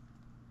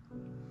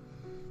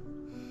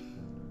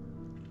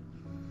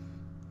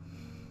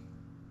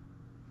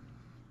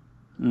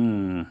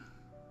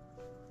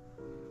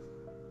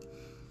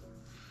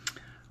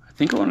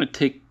 I think I want to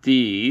take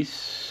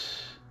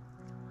these,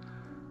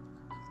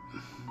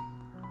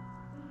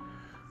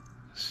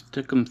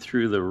 stick them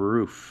through the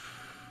roof.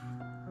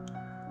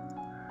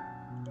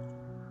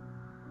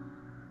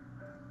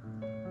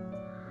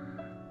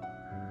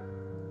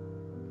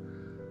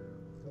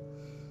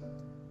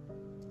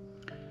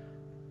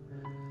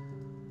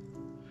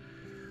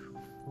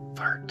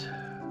 start.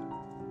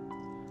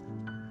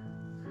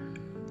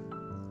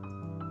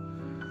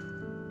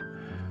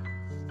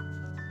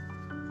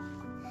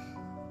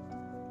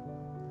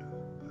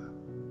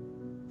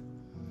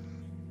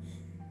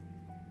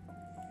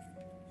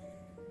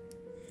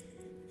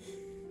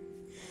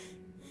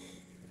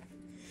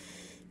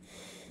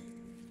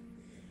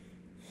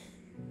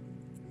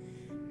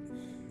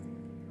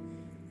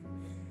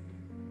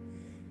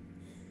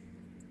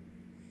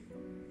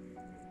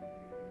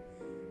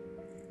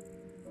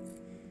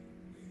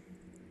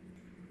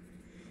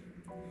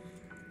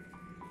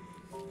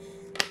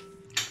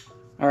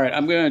 All right,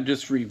 I'm gonna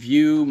just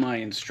review my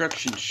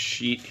instruction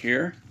sheet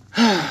here.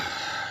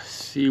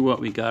 See what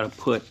we gotta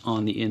put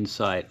on the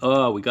inside.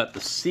 Oh, we got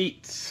the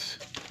seats.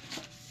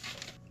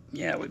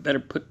 Yeah, we better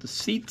put the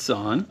seats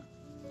on.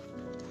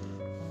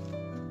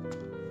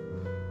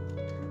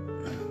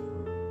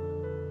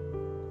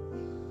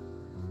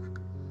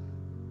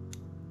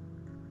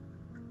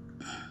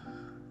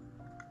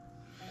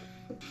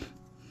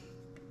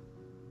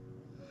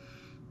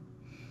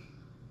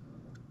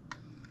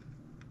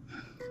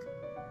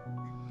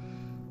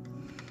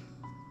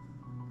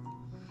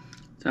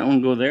 Does that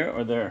one go there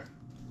or there?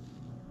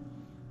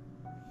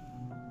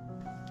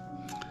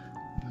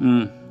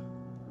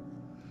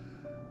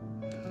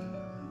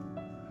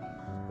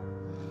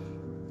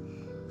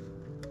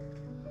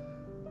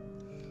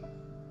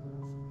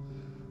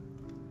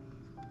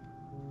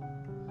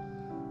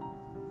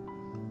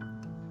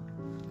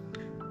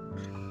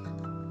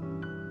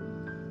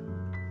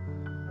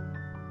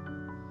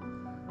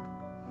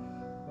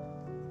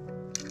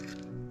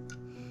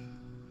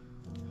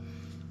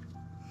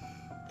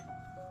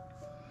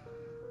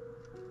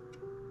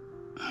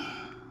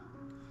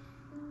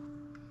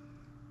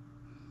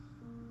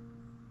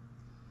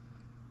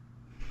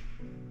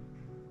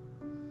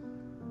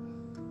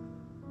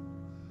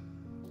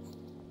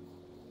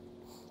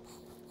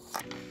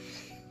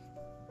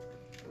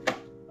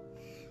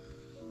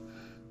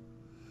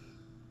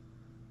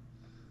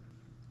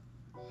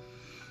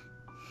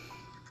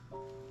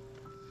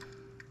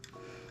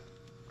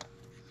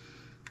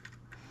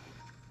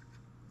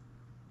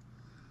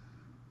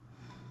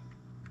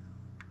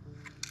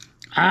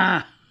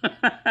 Ah!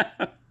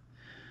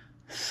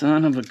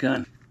 Son of a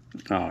gun.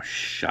 Oh,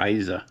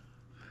 Shiza.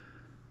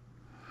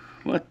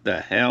 What the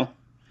hell?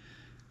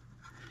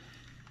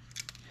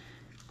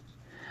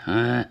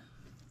 Huh?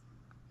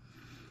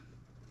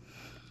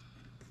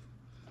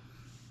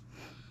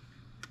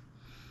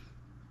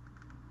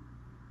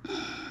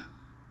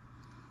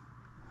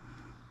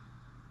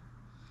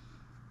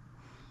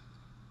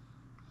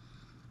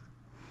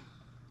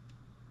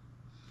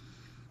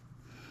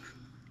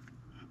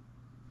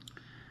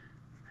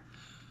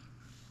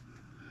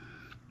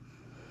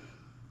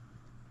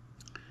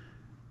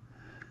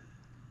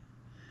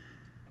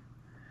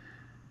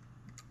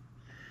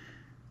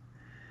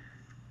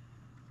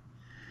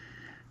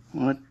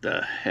 What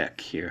the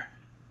heck here?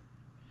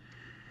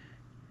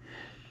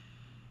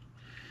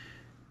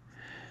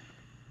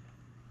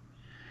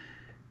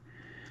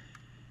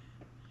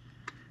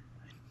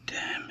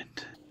 Damn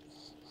it.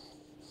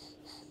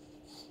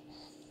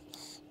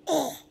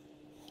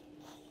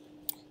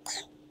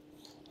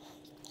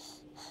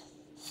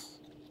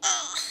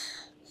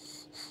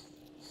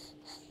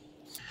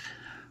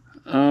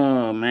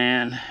 Oh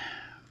man.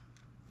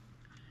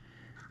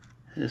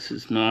 This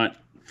is not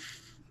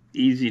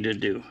easy to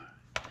do.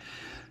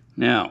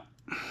 Now,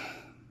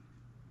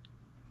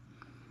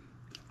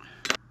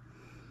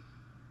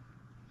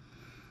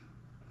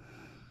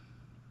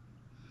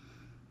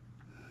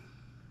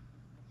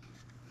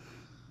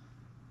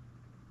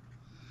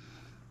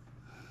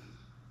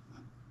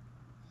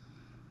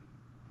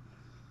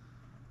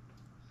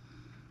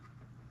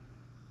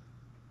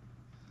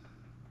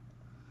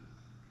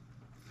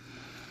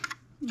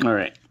 all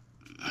right.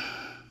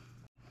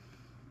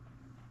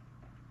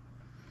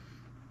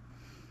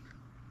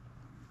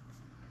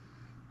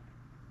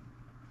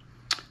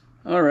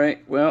 All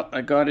right, well,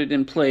 I got it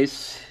in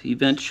place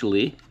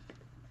eventually.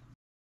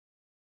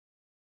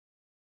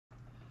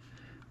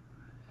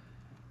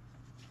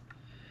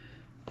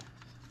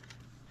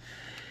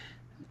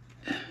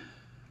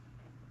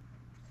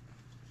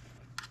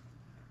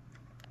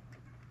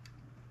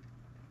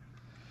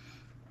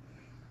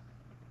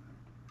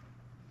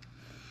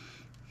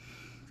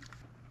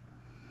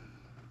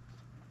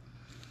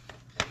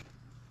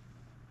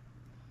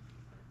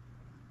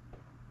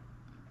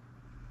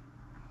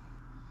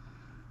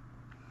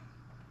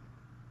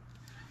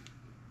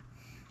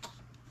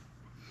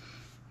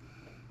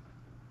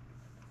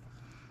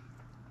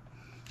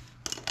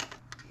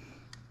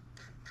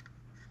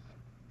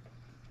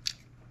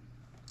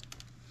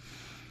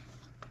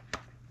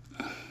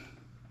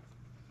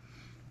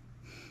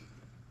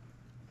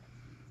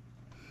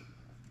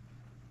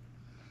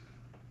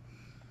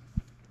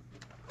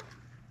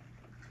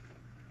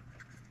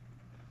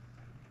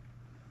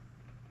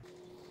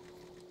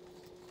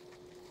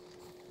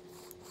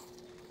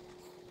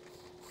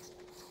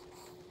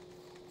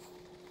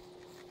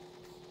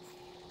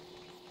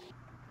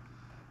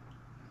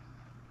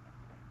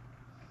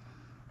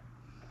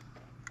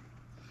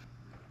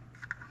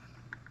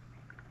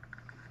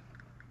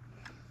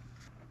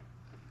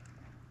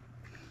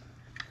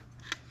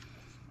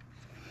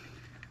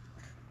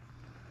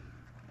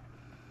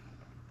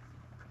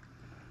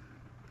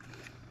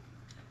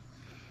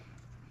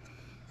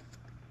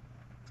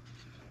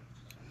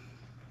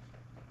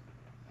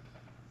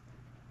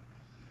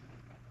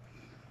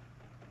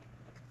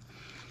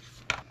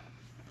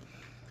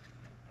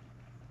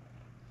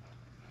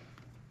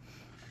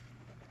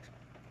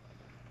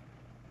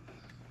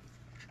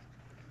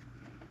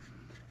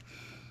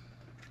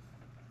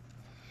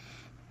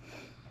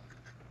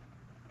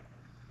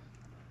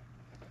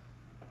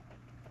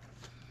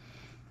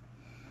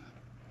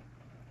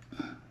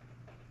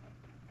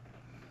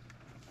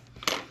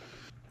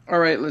 All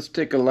right, let's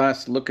take a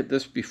last look at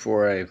this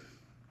before I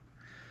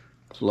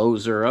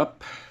close her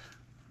up.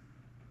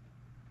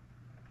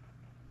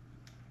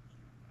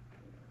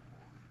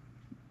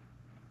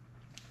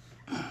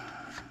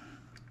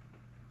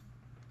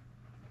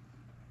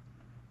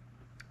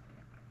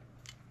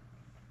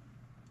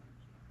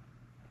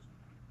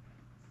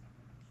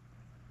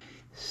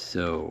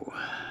 So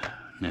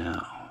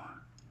now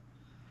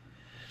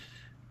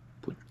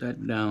put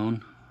that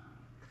down.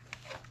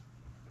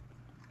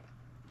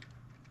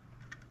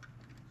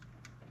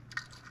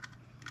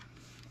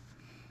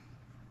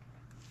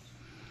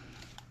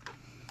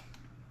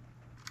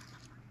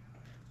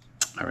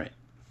 All right,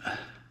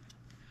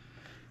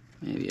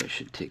 maybe I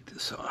should take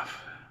this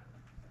off.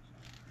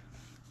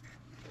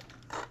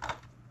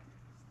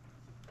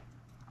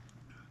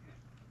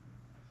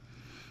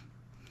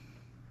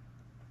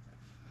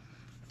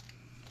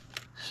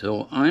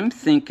 So I'm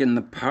thinking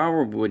the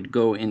power would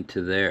go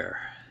into there.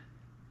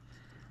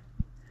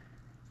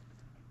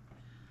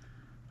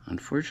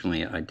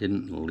 Unfortunately, I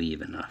didn't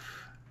leave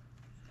enough.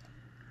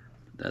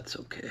 That's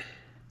okay.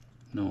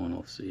 No one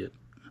will see it.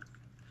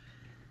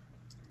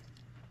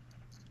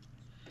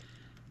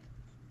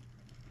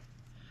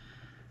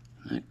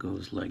 That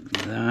goes like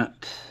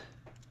that.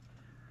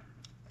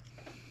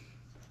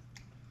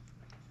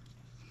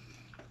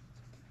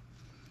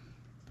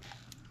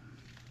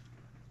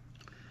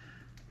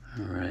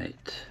 All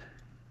right.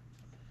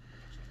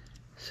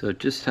 So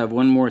just have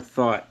one more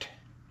thought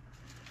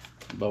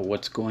about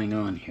what's going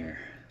on here.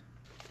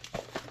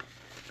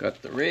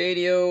 Got the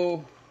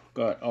radio,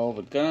 got all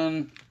the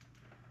gun,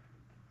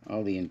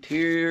 all the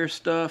interior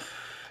stuff.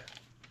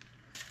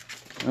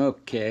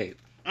 Okay,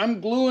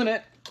 I'm gluing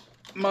it,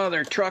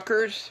 mother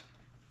truckers,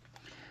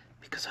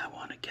 because I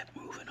want to get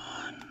moving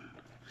on.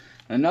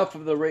 Enough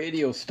of the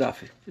radio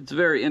stuff. It's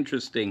very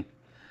interesting,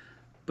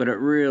 but it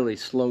really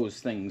slows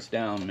things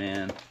down,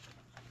 man.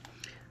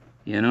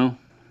 You know?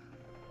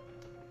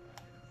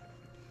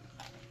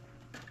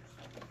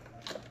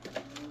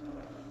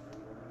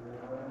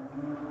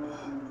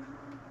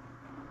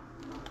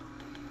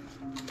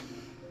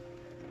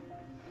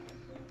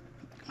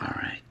 All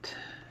right.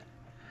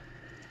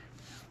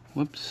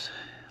 Whoops,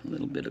 a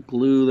little bit of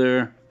glue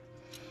there.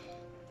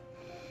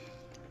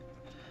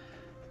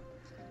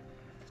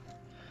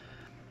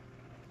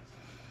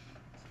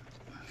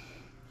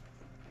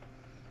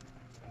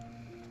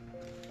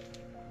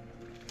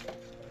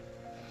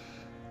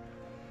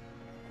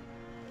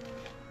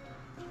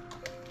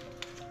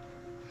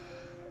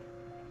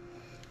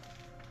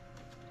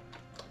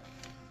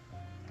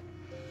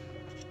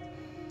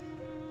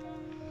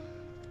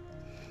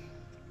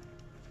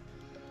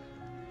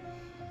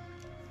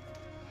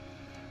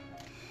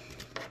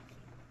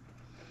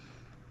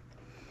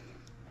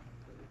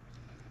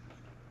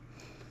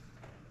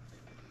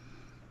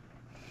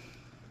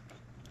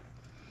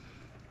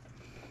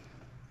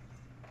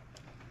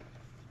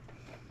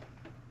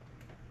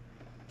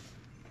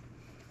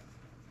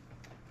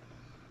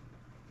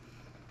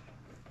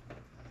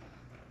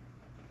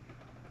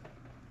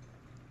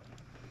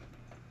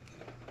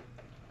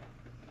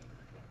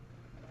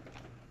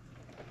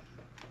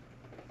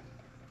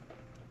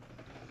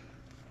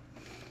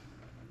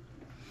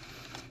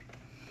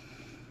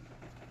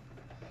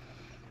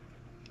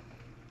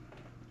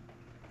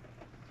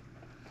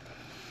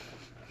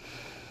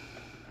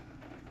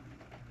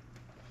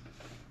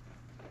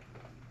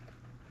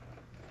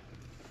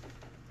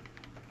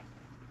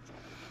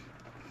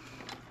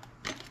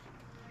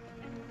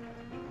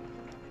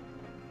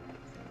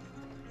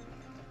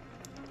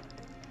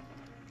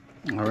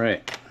 All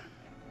right.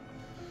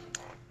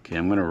 Okay,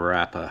 I'm gonna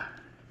wrap an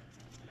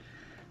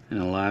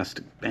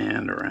elastic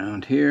band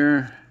around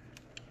here.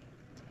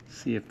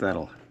 See if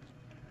that'll.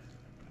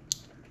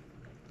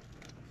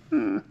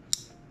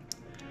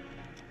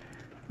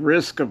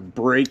 Risk of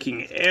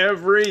breaking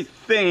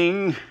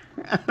everything.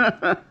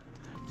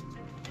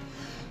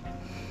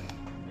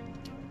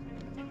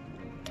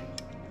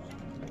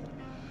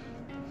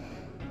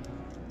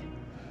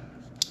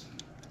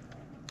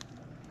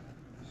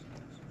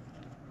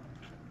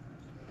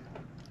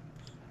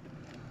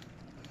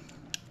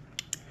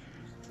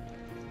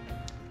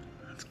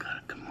 It's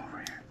gotta come over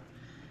here.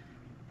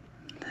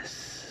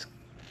 This.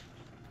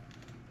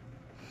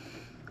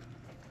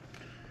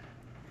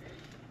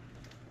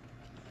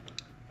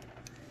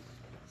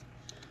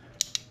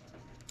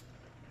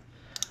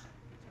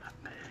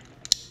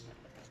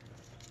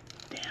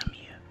 Damn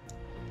you.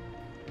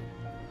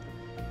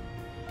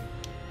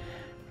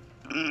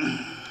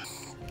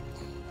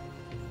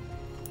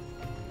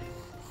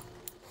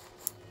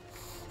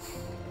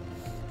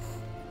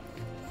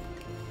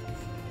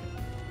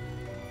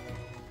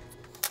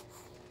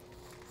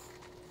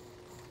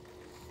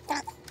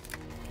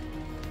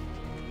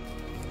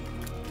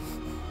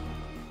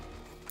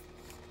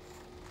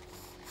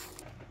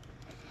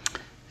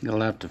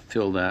 You'll have to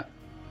fill that.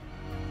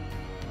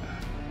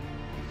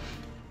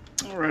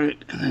 All right,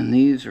 and then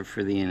these are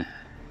for the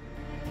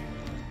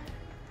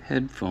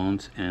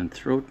headphones and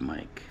throat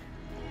mic.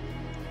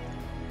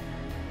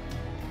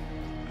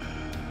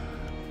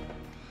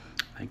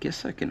 I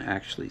guess I can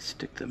actually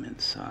stick them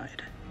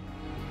inside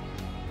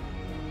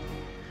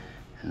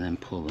and then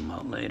pull them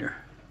out later.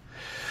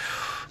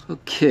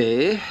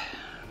 Okay.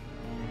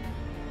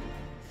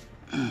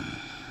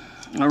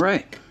 All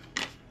right.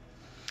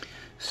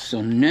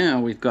 So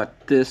now we've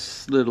got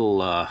this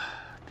little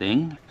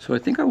thing. So I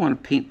think I want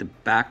to paint the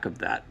back of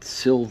that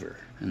silver,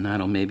 and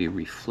that'll maybe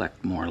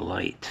reflect more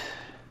light.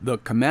 The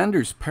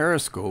commander's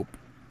periscope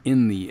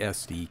in the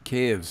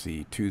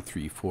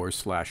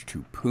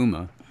Sd.Kfz.234/2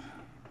 Puma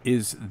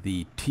is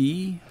the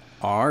TRBL-F3,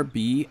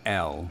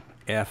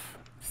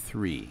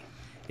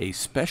 a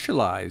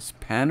specialized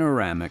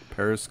panoramic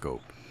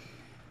periscope.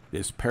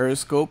 This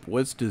periscope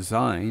was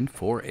designed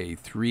for a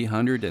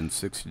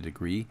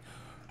 360-degree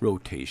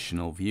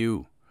rotational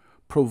view,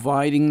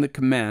 providing the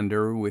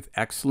commander with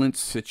excellent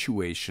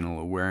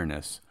situational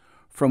awareness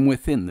from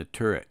within the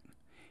turret.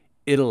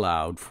 It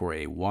allowed for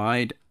a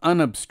wide,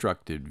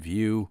 unobstructed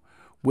view,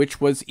 which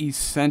was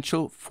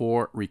essential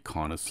for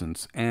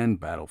reconnaissance and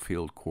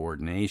battlefield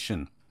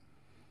coordination.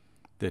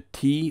 The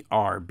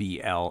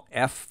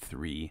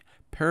TRBL-F3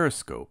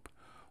 periscope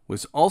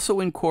was also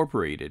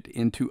incorporated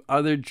into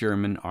other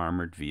German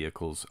armored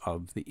vehicles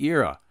of the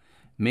era,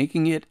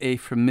 making it a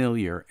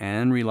familiar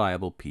and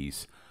reliable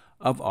piece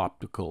of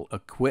optical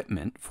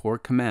equipment for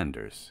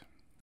commanders.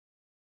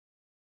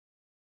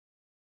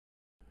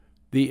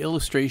 The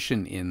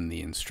illustration in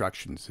the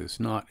instructions is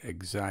not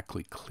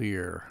exactly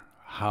clear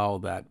how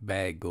that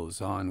bag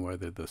goes on,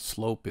 whether the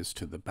slope is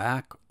to the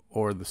back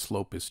or the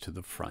slope is to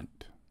the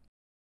front.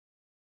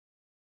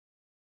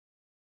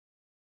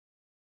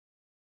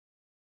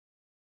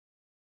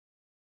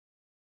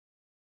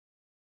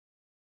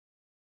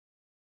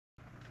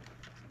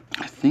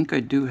 I think I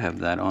do have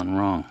that on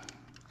wrong.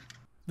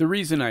 The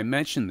reason I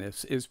mention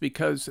this is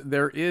because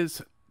there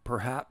is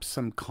perhaps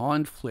some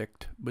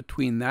conflict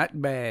between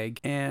that bag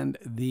and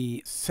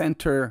the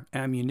center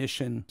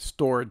ammunition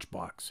storage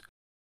box.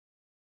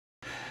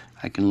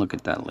 I can look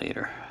at that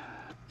later.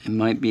 It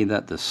might be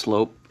that the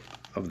slope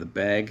of the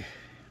bag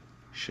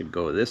should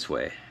go this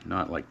way,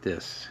 not like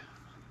this.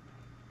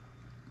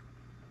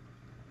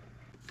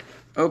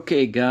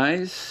 Okay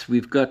guys,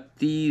 we've got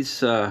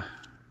these, there's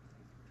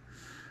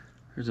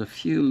a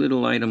few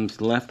little items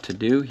left to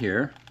do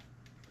here.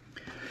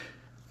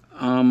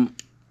 I'm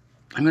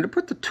going to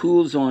put the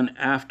tools on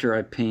after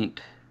I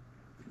paint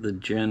the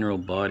general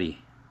body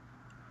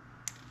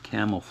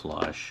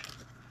camouflage,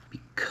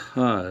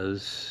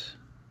 because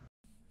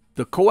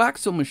the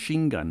coaxial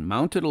machine gun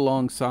mounted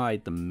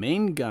alongside the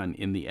main gun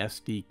in the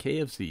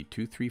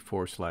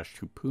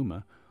Sd.Kfz.234/2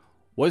 Puma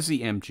was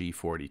the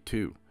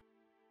MG42.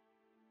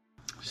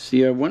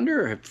 See, I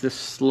wonder if this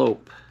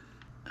slope,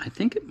 I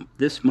think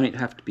this might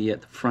have to be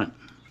at the front,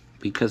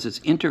 because it's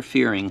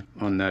interfering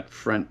on that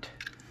front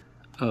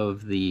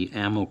of the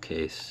ammo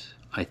case.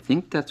 I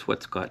think that's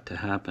what's got to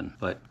happen,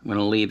 but I'm going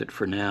to leave it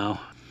for now.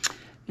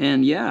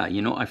 And yeah,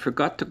 you know, I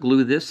forgot to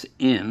glue this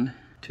in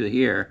to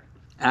here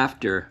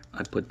after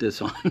I put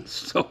this on,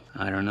 so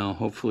I don't know,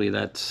 hopefully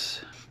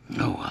that's,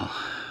 oh well.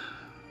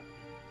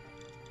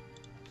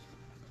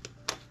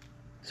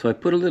 So I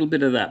put a little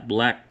bit of that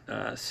black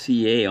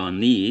CA on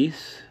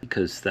these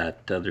because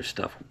that other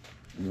stuff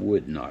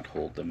would not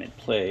hold them in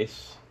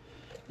place.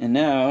 And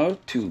now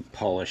to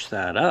polish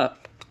that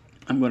up,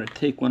 I'm going to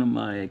take one of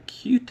my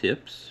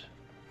Q-tips,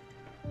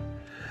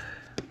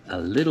 a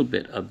little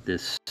bit of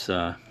this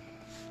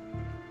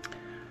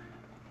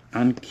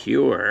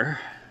Uncure,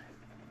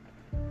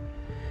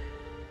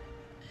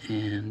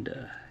 and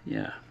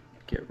yeah,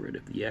 get rid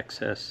of the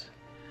excess.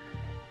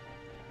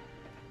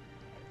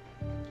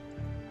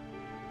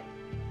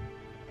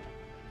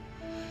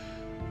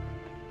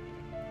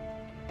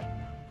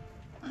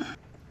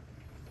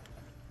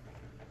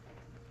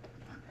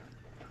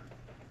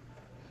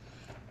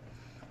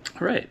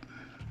 All right.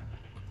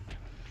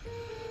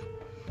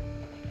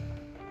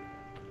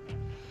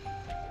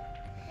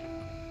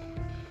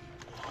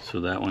 So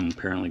that one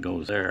apparently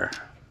goes there.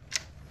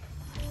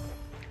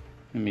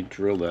 Let me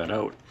drill that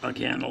out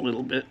again a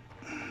little bit.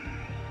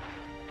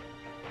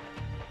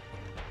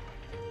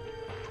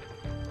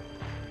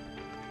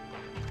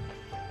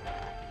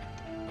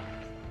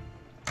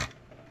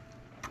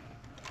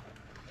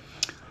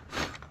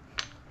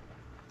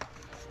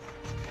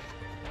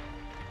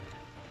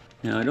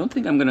 Now I don't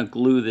think I'm going to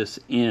glue this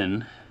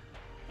in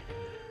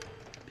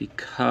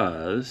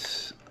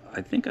because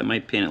I think I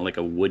might paint it like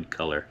a wood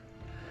color.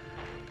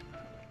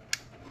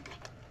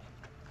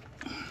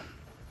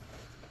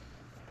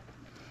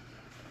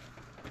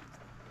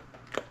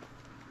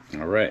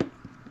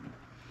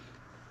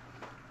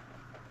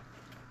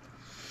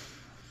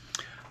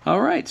 All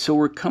right, so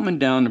we're coming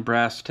down to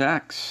brass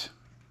tacks.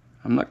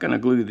 I'm not going to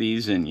glue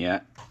these in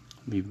yet.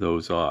 Leave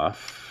those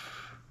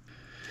off.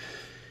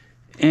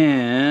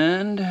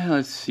 And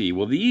let's see.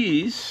 Well,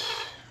 these.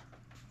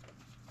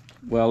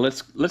 Well,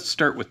 let's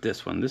start with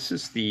this one. This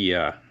is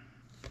the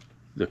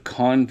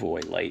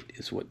convoy light,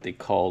 is what they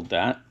called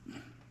that.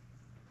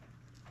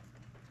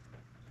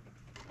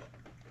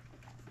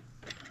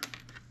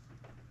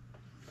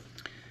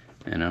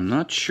 And I'm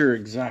not sure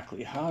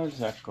exactly, how does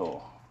that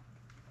go?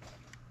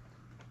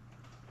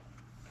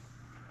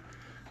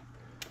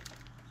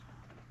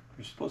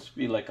 There's supposed to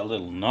be like a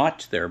little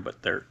notch there,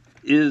 but there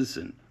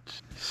isn't.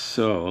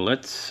 So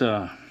let's,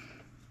 I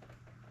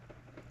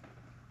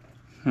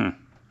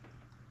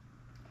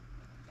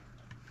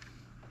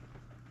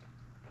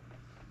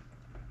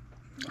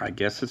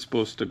guess it's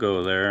supposed to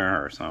go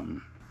there or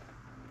something.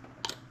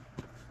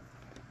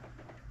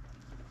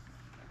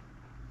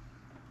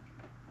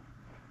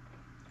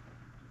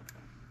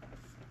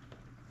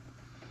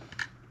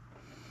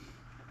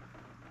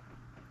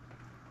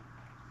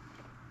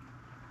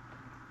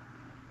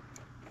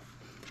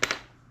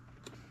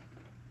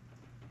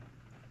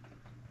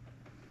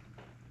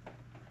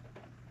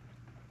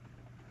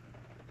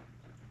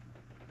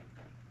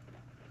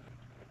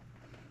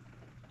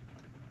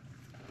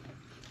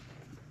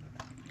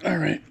 All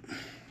right.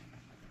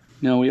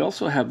 Now we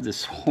also have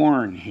this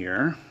horn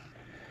here.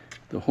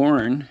 The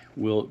horn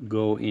will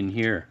go in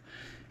here.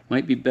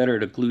 Might be better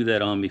to glue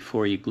that on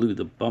before you glue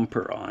the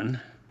bumper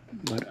on,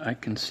 but I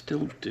can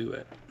still do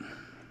it.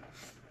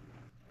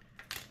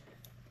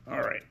 All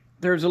right.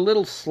 There's a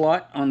little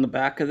slot on the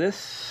back of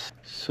this.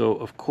 So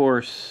of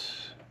course,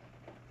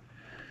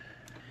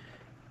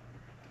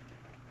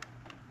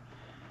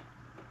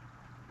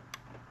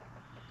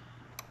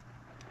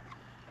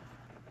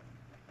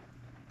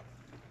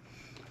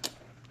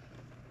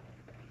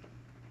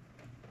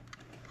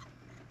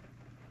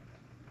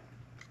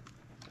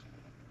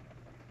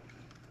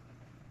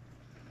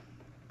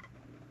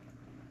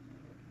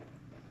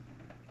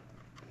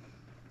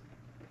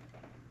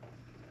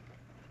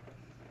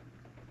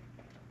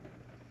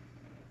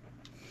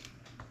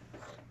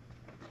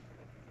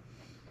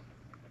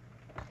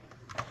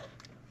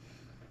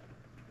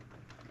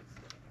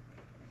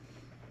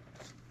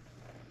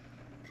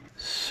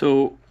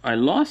 so I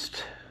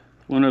lost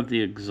one of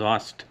the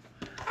exhaust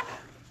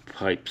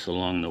pipes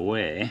along the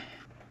way.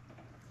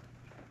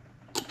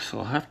 So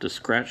I'll have to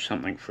scratch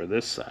something for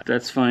this side.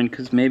 That's fine,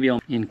 because maybe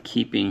I'll in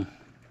keeping.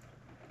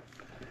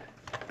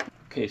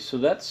 Okay, so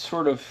that's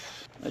sort of,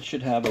 that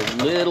should have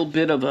a little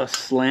bit of a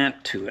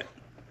slant to it.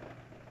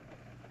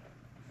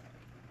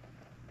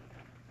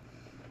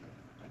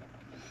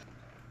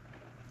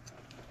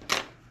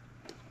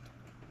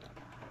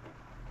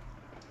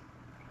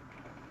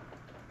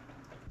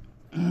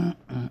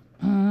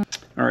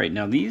 All right,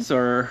 now these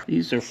are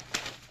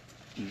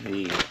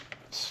the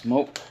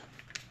smoke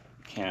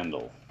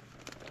candle.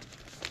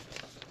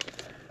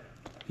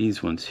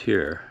 These ones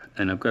here,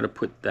 and I've got to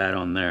put that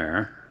on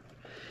there.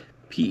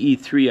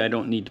 PE3 I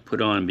don't need to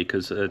put on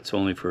because it's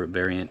only for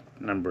variant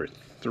number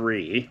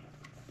 3.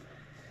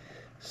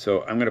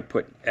 So I'm going to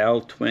put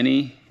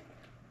L20,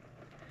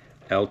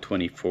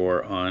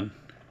 L24 on,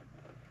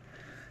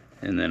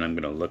 and then I'm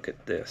going to look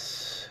at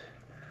this.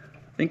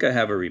 I think I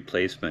have a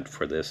replacement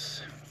for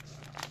this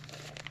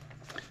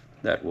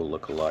that will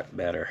look a lot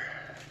better.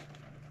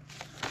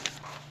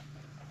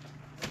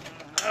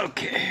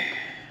 Okay,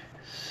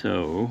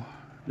 so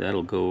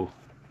that'll go,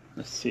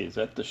 let's see, is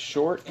that the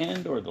short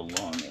end or the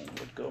long end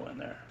would go in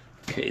there?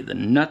 Okay, the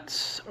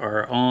nuts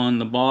are on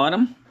the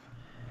bottom.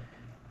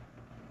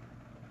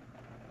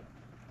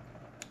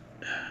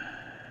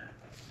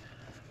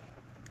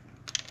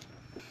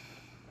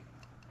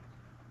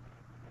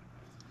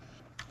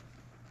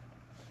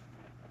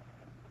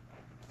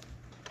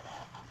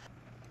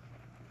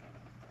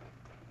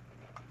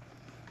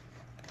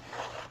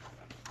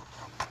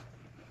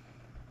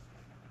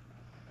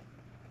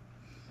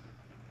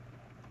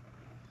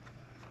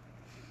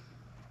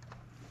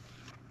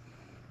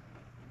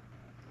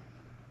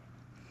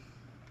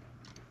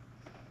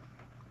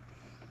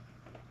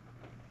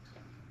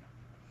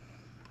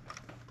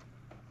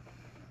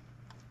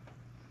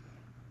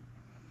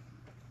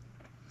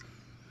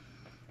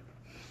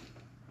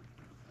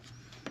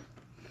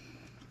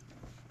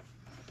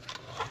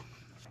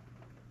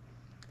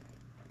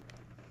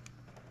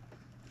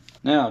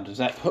 Now, does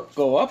that hook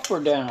go up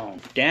or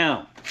down?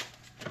 Down.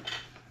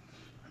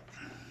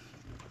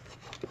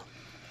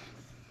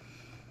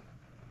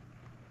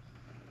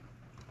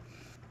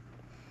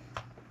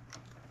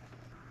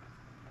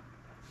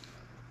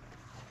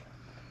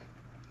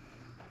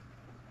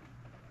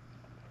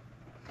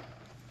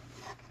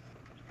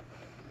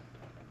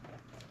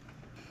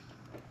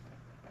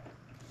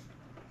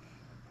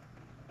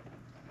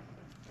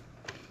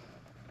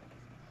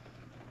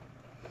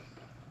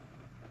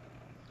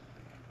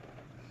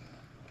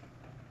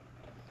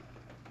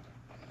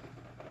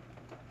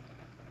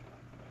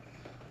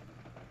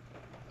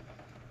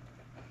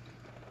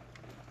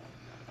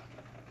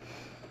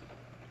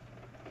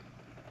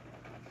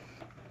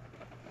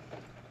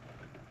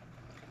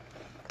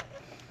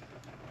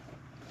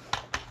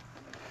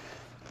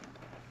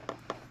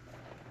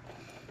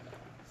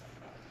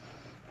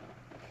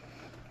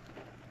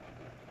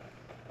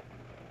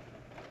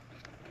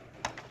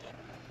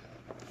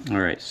 All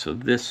right, so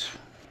this,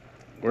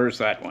 where's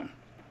that one?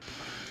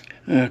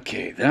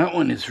 Okay, that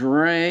one is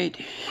right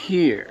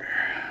here.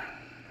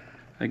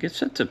 I guess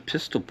that's a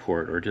pistol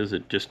port, or does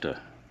it just a...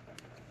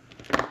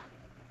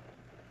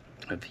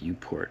 a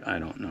viewport. I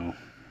don't know.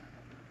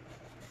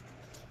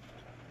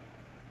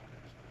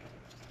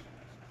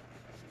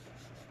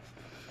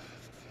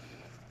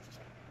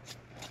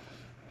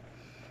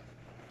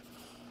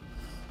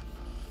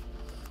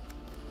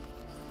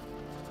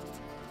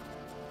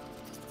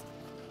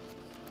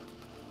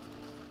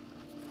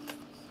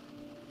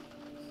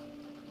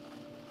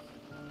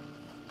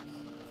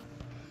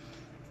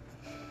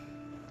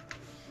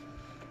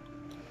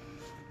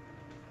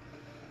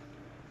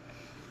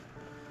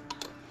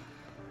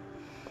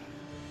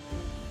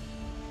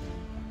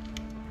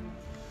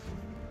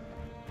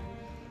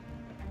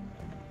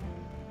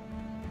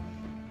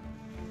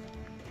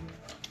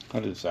 How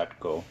does that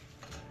go?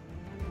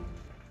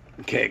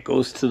 Okay, it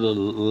goes to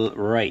the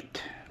right.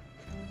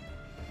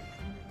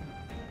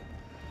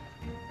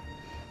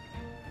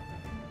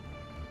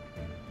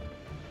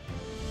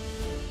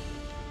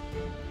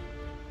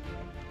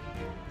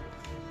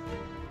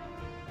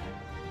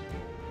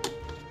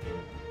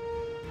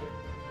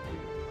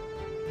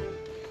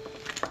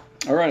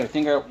 All right, I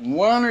think I got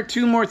one or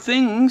two more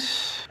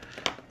things.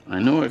 I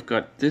know I've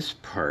got this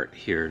part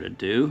here to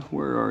do.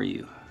 Where are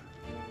you?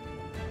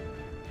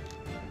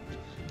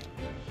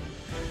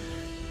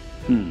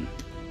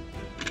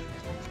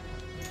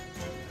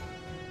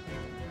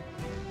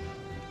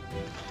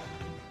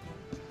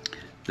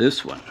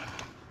 This one.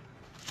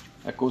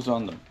 That goes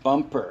on the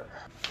bumper.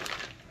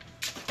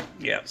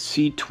 Yeah,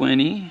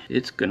 C20,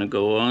 it's gonna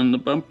go on the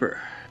bumper.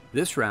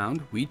 This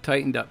round, we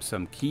tightened up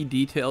some key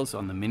details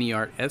on the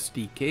MiniArt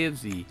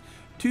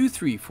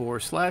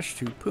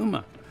Sd.Kfz.234/2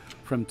 Puma.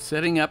 From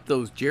setting up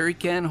those jerry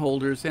can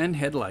holders and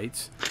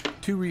headlights,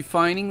 to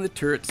refining the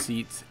turret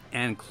seats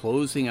and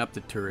closing up the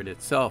turret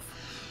itself.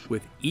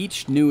 With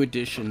each new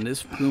addition,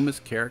 this Puma's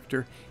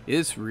character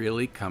is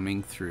really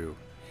coming through.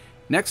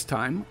 Next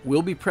time,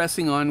 we'll be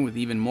pressing on with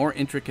even more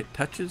intricate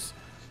touches,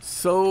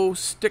 so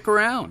stick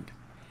around.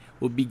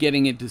 We'll be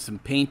getting into some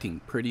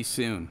painting pretty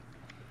soon.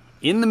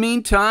 In the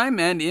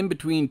meantime and in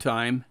between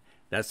time,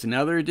 that's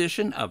another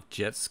edition of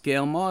Jet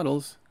Scale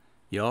Models.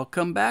 Y'all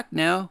come back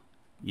now.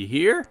 You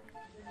hear?